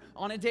Scripture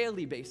on a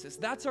daily basis.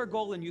 That's our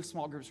goal in youth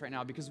small groups right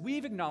now, because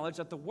we've acknowledged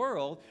that the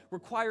world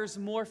requires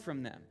more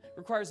from them,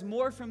 requires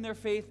more from their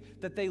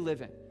faith that they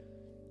live in.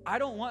 I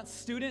don't want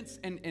students,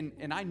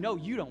 and I know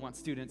you don't want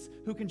students,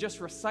 who can just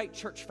recite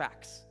church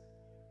facts.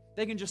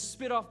 They can just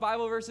spit off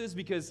Bible verses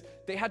because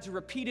they had to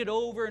repeat it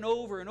over and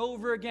over and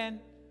over again.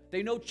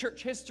 They know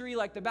church history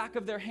like the back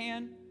of their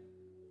hand.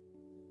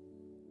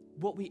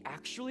 What we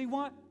actually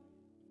want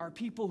are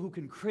people who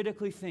can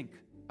critically think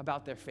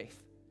about their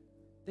faith.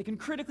 They can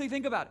critically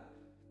think about it.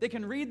 They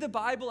can read the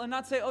Bible and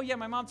not say, oh yeah,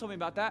 my mom told me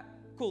about that.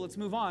 Cool, let's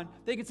move on.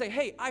 They can say,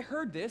 hey, I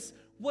heard this.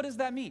 What does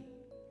that mean?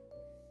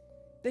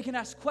 They can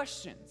ask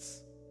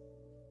questions.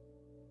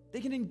 They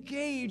can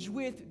engage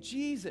with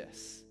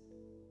Jesus.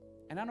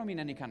 And I don't mean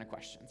any kind of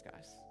questions,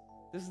 guys.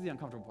 This is the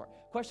uncomfortable part.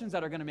 Questions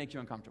that are going to make you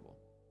uncomfortable.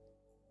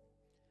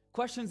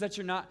 Questions that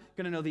you're not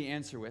going to know the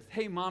answer with.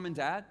 Hey, mom and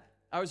dad,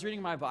 I was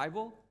reading my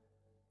Bible.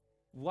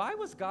 Why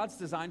was God's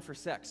design for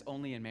sex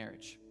only in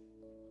marriage?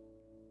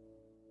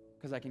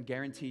 Because I can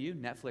guarantee you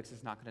Netflix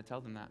is not going to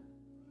tell them that.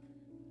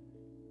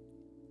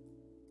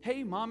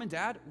 Hey, mom and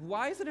dad,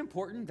 why is it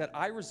important that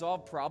I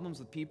resolve problems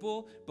with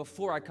people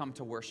before I come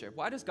to worship?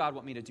 Why does God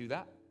want me to do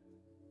that?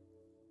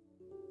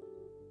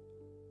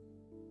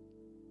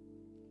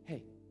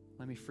 Hey,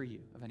 let me free you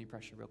of any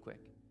pressure real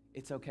quick.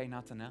 It's okay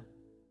not to know.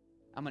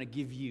 I'm going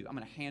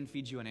to hand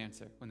feed you an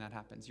answer when that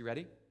happens. You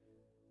ready?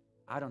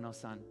 I don't know,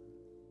 son.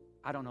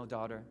 I don't know,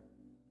 daughter.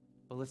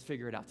 But let's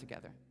figure it out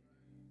together.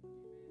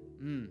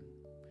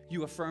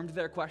 You affirmed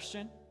their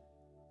question.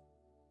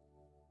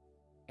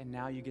 And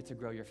now you get to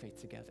grow your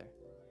faith together.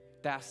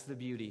 That's the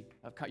beauty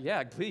of,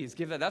 yeah, please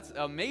give that. That's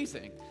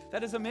amazing.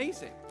 That is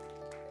amazing.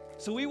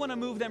 So we want to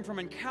move them from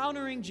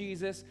encountering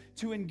Jesus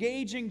to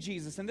engaging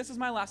Jesus. And this is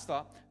my last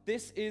thought.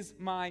 This is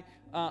my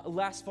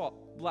last thought.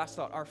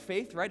 Our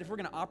faith, right? If we're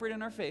going to operate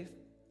in our faith,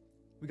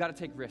 we got to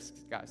take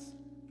risks, guys.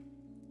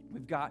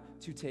 We've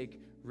got to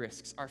take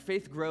risks. Our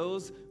faith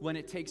grows when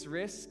it takes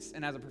risks.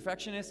 And as a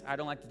perfectionist, I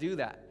don't like to do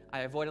that.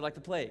 I avoid it like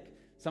the plague.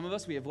 Some of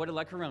us, we avoid it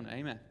like Corona.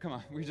 Amen. Come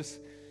on.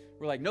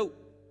 We're like, nope,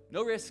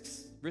 no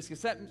risks. Risk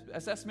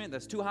assessment,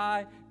 that's too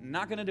high.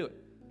 Not going to do it.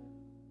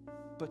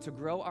 But to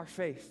grow our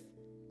faith,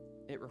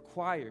 it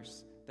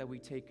requires that we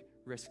take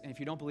risks. And if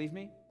you don't believe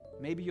me,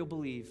 maybe you'll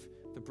believe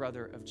the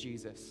brother of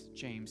Jesus,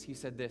 James. He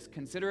said this,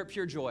 consider it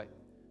pure joy.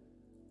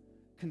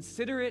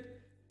 Consider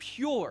it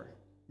pure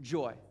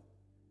joy,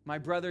 my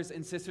brothers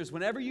and sisters,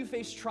 whenever you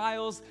face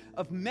trials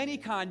of many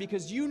kind,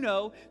 because you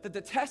know that the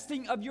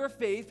testing of your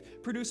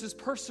faith produces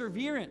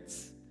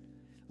perseverance.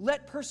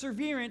 Let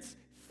perseverance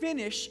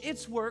finish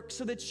its work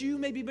so that you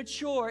may be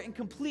mature and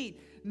complete,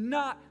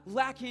 not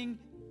lacking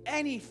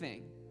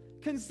anything.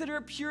 Consider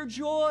it pure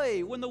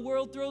joy when the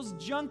world throws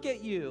junk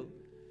at you.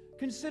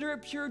 Consider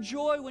it pure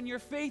joy when your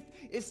faith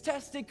is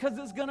tested because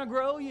it's going to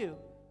grow you.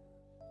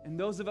 And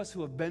those of us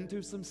who have been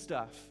through some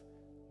stuff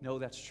know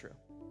that's true.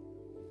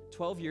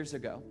 12 years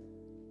ago,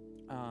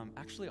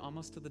 actually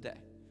almost to the day,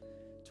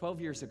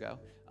 12 years ago,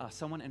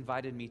 someone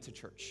invited me to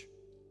church,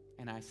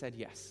 and I said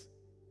yes.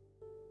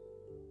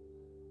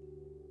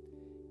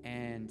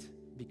 And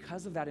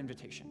because of that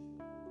invitation,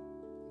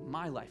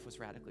 my life was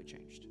radically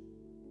changed.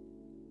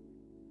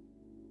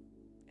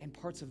 And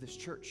parts of this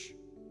church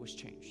was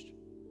changed.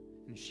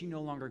 And she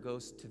no longer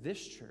goes to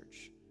this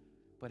church,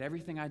 but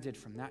everything I did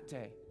from that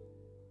day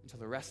until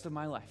the rest of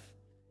my life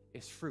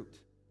is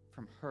fruit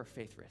from her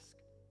faith risk.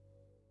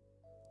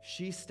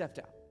 She stepped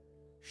out.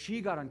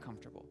 She got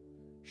uncomfortable.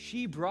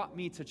 She brought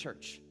me to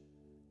church.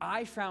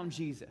 I found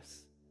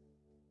Jesus.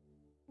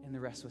 And the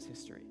rest was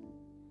history.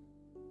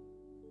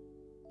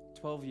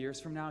 12 years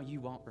from now, you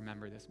won't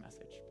remember this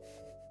message.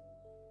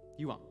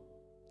 You won't.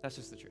 That's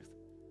just the truth.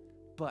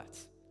 But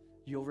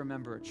you'll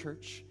remember a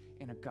church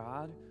and a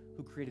God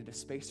who created a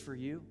space for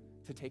you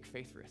to take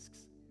faith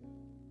risks.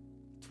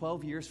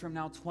 12 years from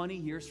now, 20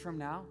 years from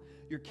now,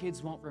 your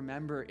kids won't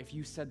remember if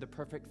you said the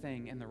perfect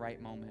thing in the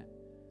right moment.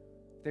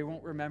 They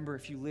won't remember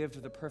if you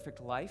lived the perfect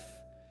life,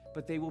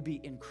 but they will be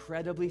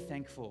incredibly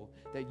thankful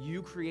that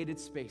you created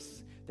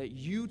space, that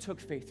you took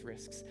faith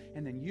risks,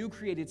 and then you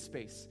created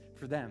space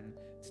for them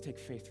to take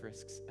faith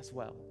risks as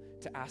well,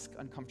 to ask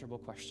uncomfortable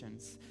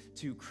questions,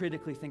 to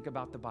critically think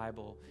about the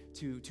Bible,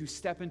 to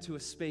step into a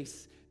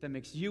space that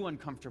makes you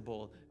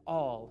uncomfortable,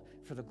 all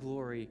for the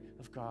glory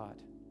of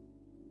God.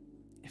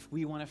 If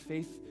we want a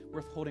faith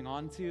worth holding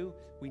on to,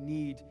 we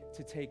need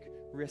to take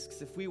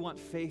risks. If we want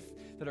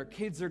faith that our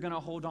kids are going to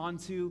hold on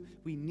to,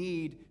 we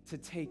need to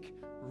take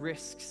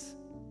risks.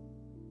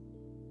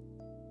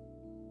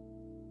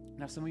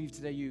 Now, some of you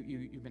today,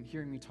 you've been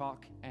hearing me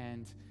talk,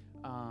 and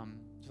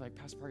you're like,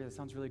 Pastor Parker, that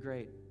sounds really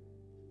great,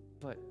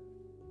 but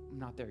I'm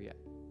not there yet.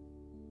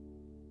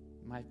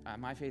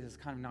 My faith is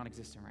kind of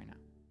non-existent right now.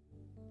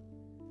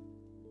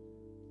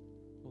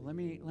 Well, let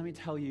me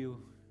tell you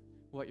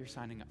what you're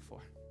signing up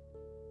for.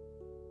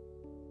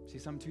 See,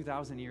 some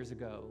 2,000 years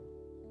ago,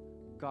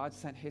 God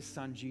sent his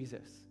son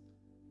Jesus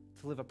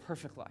to live a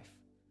perfect life,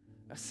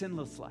 a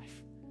sinless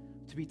life,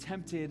 to be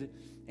tempted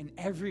in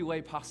every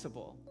way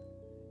possible.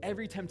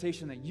 Every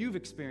temptation that you've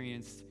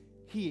experienced,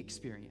 he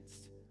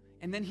experienced.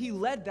 And then he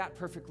led that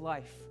perfect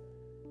life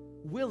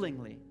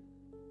willingly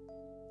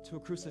to a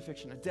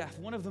crucifixion, a death,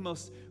 one of the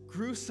most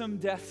gruesome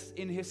deaths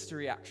in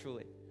history,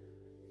 actually.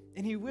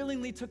 And he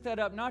willingly took that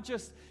up, not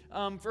just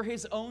for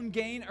his own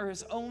gain or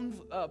his own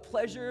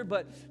pleasure,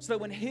 but so that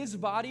when his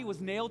body was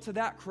nailed to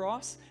that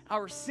cross,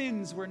 our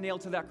sins were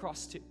nailed to that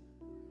cross too.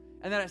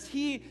 And that as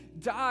he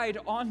died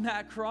on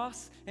that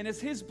cross, and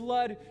as his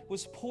blood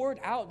was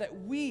poured out,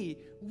 that we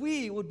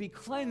would be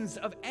cleansed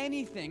of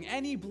anything,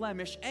 any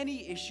blemish,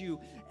 any issue,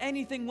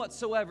 anything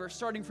whatsoever,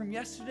 starting from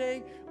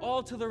yesterday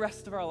all to the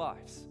rest of our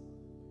lives.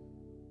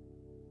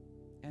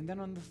 And then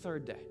on the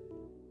third day,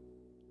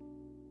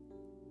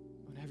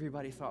 when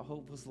everybody thought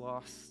hope was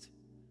lost,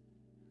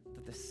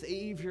 that the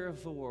Savior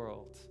of the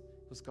world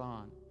was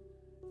gone,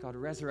 God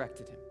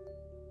resurrected him.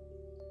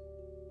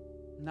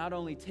 Not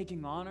only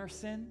taking on our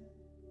sin,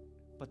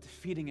 but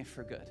defeating it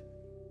for good.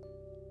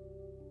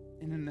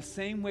 And in the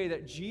same way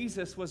that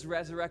Jesus was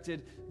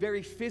resurrected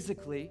very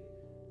physically,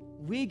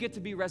 we get to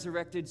be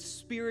resurrected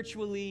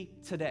spiritually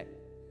today.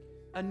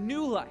 A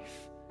new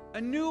life,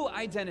 a new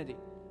identity,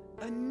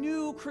 a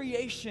new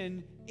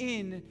creation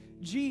in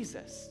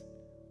Jesus.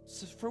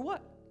 So for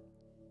what?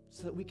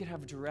 So that we could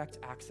have direct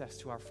access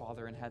to our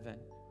Father in heaven.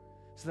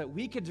 So that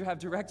we could have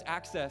direct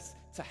access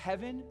to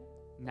heaven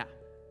now.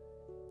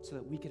 So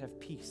that we could have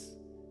peace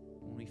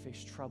when we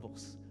face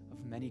troubles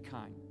of many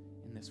kind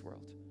in this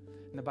world.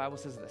 And the Bible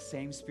says that the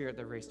same Spirit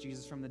that raised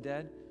Jesus from the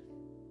dead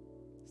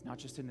is not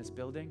just in this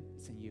building,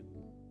 it's in you.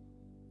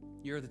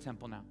 You're the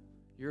temple now.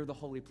 You're the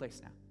holy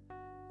place now.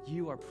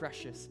 You are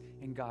precious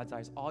in God's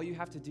eyes. All you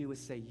have to do is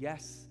say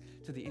yes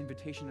to the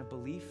invitation of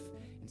belief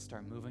and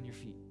start moving your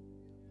feet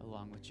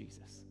along with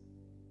Jesus.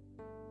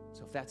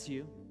 So if that's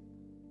you,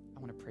 I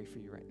want to pray for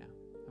you right now.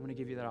 I want to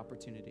give you that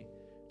opportunity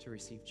to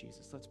receive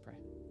Jesus. Let's pray.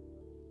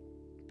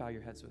 Bow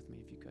your heads with me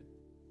if you could.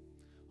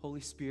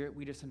 Holy Spirit,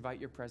 we just invite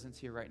your presence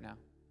here right now.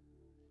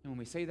 And when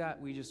we say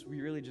that, we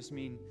really just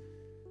mean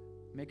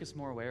make us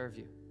more aware of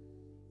you.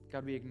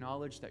 God, we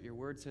acknowledge that your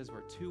word says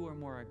where two or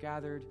more are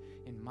gathered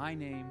in my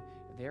name,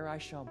 there I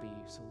shall be.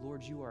 So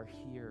Lord, you are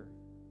here.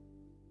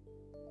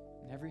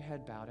 And every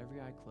head bowed, every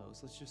eye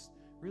closed. Let's just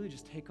really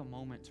just take a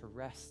moment to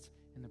rest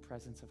in the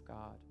presence of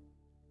God.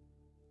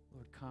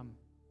 Lord, come.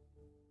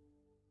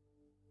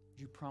 Would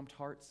you prompt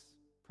hearts,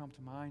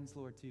 prompt minds,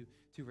 Lord,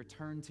 to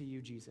return to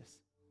you, Jesus.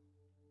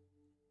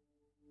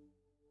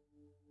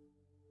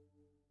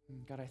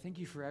 God, I thank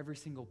you for every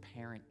single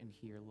parent in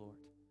here, Lord.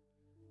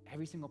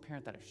 Every single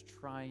parent that is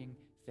trying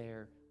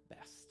their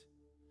best.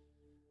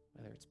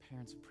 Whether it's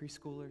parents of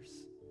preschoolers,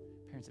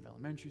 parents of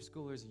elementary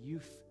schoolers,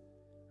 youth,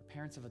 or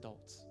parents of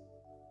adults.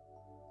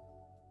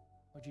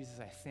 Lord Jesus,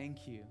 I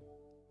thank you.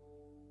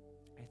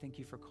 I thank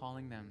you for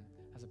calling them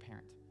as a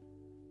parent.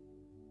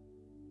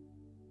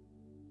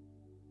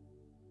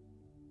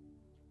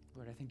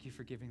 Lord, I thank you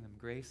for giving them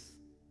grace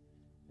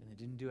when they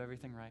didn't do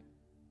everything right.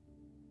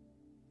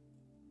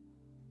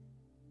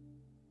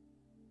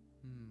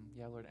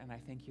 Yeah, Lord, and I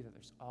thank you that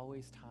there's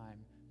always time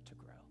to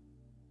grow.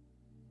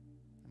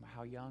 No matter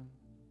how young,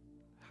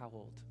 how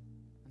old.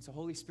 And so,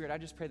 Holy Spirit, I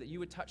just pray that you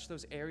would touch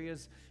those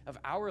areas of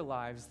our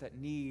lives that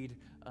need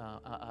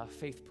a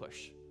faith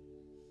push.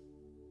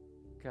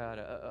 God,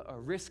 a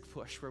risk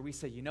push where we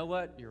say, you know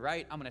what, you're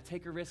right, I'm going to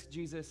take a risk,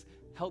 Jesus.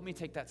 Help me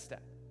take that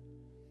step.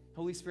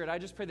 Holy Spirit, I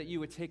just pray that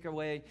you would take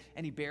away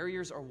any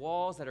barriers or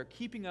walls that are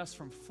keeping us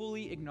from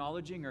fully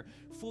acknowledging or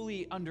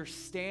fully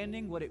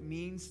understanding what it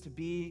means to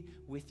be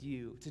with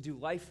you, to do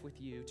life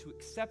with you, to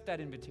accept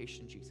that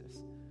invitation,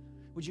 Jesus.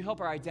 Would you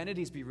help our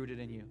identities be rooted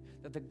in you,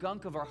 that the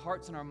gunk of our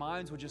hearts and our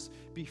minds would just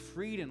be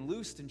freed and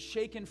loosed and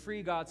shaken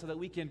free, God, so that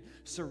we can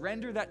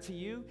surrender that to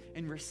you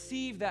and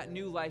receive that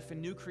new life and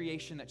new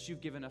creation that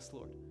you've given us,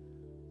 Lord.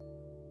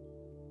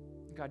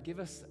 God, give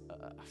us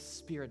a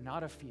spirit,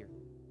 not of fear,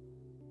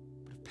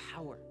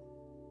 power.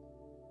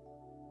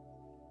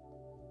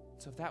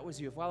 So if that was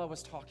you, if while I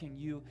was talking,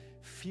 you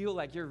feel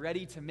like you're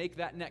ready to make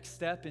that next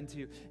step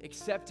into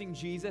accepting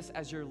Jesus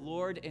as your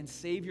Lord and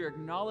Savior,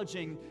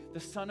 acknowledging the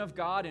Son of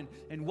God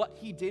and what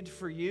he did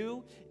for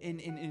you,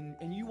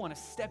 and you want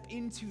to step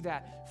into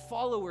that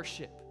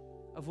followership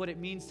of what it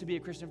means to be a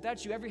Christian. If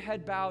that's you, every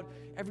head bowed,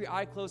 every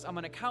eye closed, I'm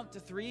going to count to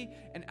 3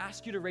 and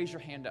ask you to raise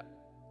your hand up.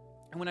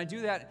 And when I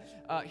do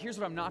that, here's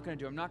what I'm not going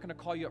to do. I'm not going to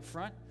call you up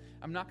front.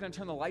 I'm not going to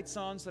turn the lights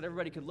on so that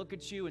everybody could look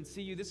at you and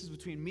see you. This is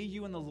between me,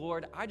 you, and the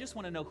Lord. I just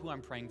want to know who I'm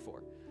praying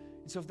for.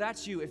 And so if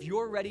that's you, if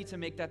you're ready to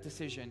make that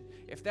decision,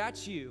 if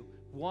that's you,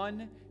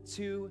 1,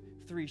 2,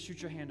 3,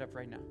 shoot your hand up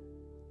right now.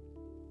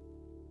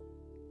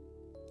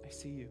 I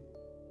see you.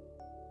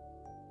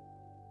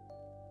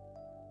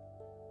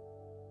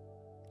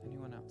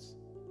 Anyone else?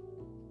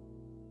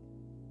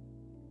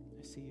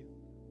 I see you.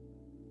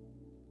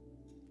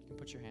 You can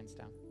put your hands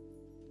down.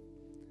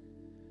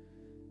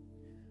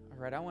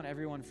 All right, I want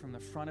everyone from the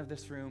front of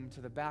this room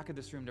to the back of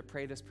this room to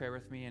pray this prayer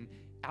with me and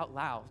out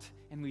loud.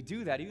 And we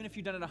do that, even if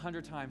you've done it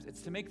 100 times,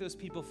 it's to make those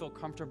people feel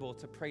comfortable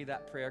to pray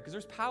that prayer, because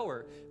there's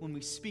power when we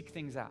speak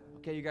things out.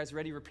 Okay, you guys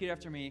ready? Repeat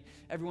after me.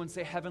 Everyone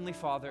say, Heavenly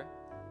Father,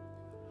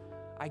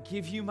 I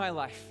give you my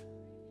life.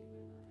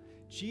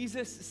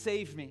 Jesus,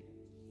 save me.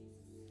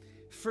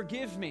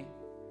 Forgive me.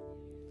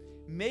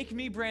 Make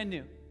me brand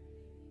new.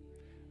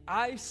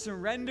 I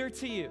surrender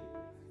to you.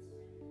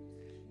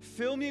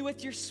 Fill me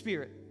with your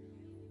Spirit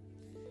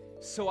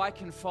so I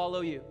can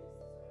follow you.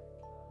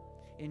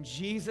 In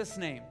Jesus'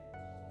 name,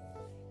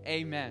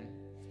 amen.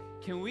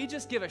 Can we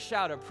just give a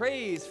shout of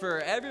praise for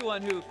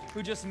everyone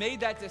who just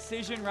made that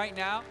decision right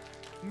now?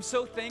 I'm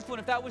so thankful. And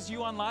if that was you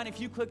online, if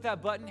you click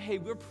that button, hey,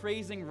 we're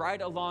praising right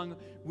along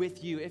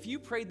with you. If you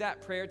prayed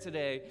that prayer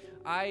today,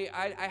 I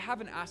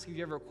haven't asked if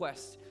you have a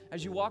request.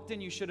 As you walked in,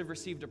 you should have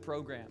received a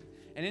program.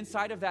 And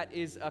inside of that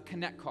is a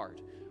Connect card.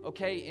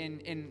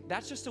 okay? And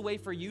that's just a way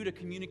for you to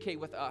communicate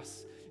with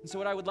us. And so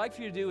what I would like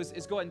for you to do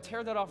is go ahead and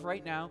tear that off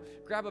right now.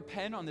 Grab a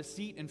pen on the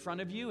seat in front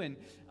of you and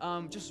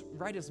just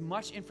write as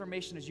much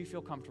information as you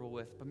feel comfortable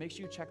with. But make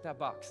sure you check that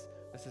box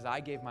that says, I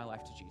gave my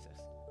life to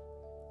Jesus.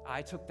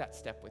 I took that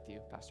step with you,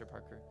 Pastor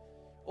Parker.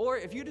 Or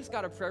if you just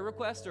got a prayer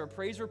request or a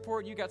praise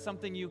report, you got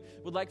something you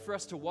would like for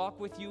us to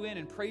walk with you in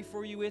and pray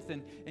for you with,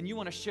 and you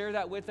want to share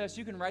that with us,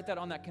 you can write that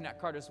on that Connect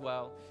card as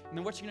well. And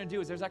then what you're going to do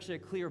is there's actually a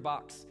clear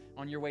box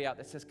on your way out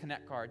that says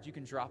Connect card. You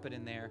can drop it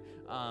in there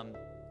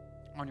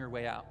on your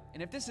way out.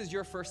 And if this is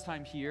your first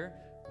time here,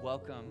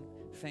 welcome.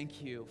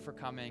 Thank you for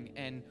coming.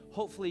 And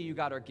hopefully you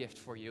got our gift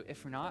for you.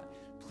 If not,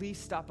 please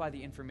stop by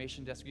the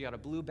information desk. We got a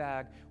blue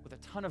bag with a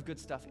ton of good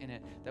stuff in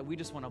it that we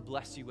just want to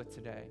bless you with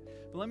today.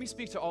 But let me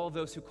speak to all of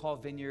those who call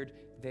Vineyard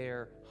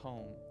their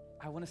home.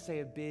 I want to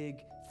say a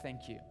big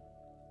thank you.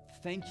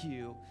 Thank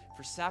you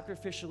for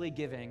sacrificially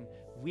giving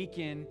week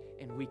in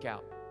and week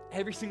out,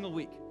 every single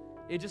week.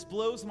 It just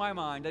blows my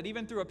mind that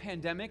even through a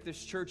pandemic,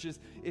 this church is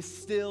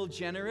still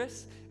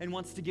generous and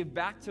wants to give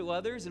back to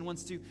others and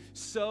wants to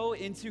sow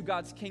into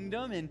God's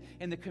kingdom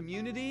and the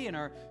community, and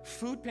our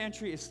food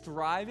pantry is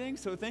thriving.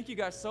 So thank you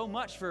guys so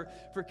much for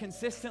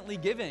consistently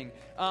giving.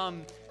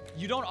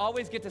 You don't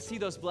always get to see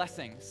those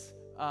blessings.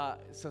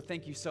 So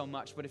thank you so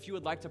much. But if you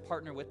would like to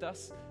partner with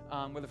us,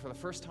 whether for the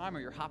first time or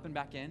you're hopping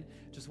back in,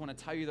 just want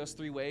to tell you those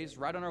 3 ways.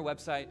 Right on our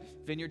website,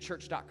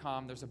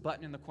 vineyardchurch.com, there's a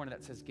button in the corner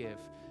that says Give.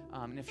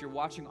 And if you're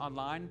watching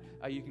online,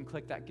 you can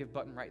click that Give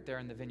button right there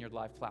in the Vineyard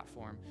Live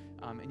platform.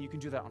 And you can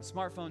do that on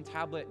smartphone,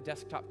 tablet,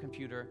 desktop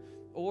computer,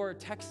 or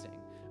texting.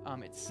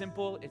 It's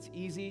simple, it's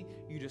easy.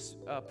 You just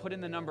put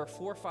in the number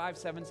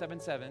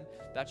 45777,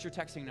 that's your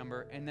texting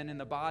number, and then in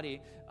the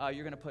body,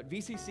 you're gonna put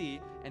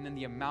VCC and then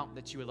the amount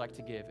that you would like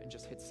to give and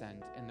just hit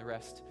send, and the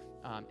rest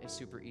is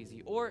super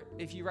easy. Or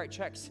if you write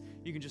checks,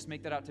 you can just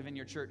make that out to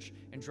Vineyard Church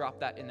and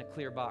drop that in the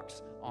clear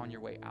box on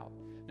your way out.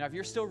 Now, if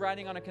you're still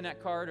writing on a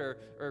Connect card or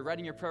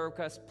writing your prayer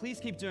request, please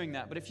keep doing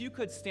that. But if you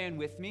could stand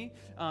with me,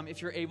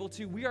 if you're able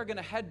to, we are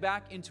gonna head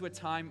back into a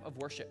time of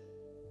worship.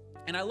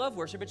 And I love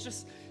worship. It's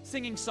just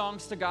singing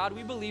songs to God.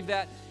 We believe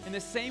that in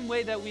the same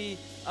way that we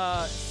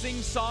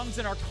sing songs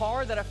in our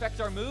car that affect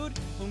our mood,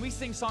 when we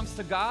sing songs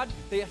to God,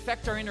 they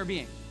affect our inner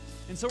being.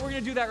 And so we're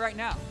going to do that right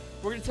now.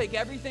 We're going to take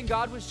everything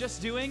God was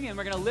just doing, and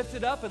we're going to lift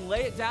it up and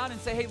lay it down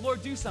and say, hey,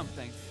 Lord, do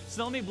something.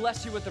 So let me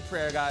bless you with the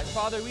prayer, guys.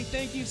 Father, we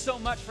thank you so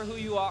much for who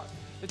you are,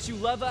 that you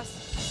love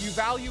us, you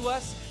value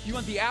us, you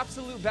want the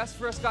absolute best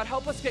for us. God,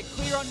 help us get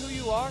clear on who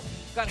you are.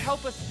 God,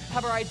 help us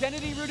have our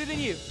identity rooted in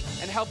you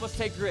and help us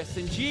take risks.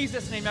 In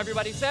Jesus' name,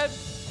 everybody said,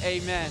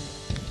 amen.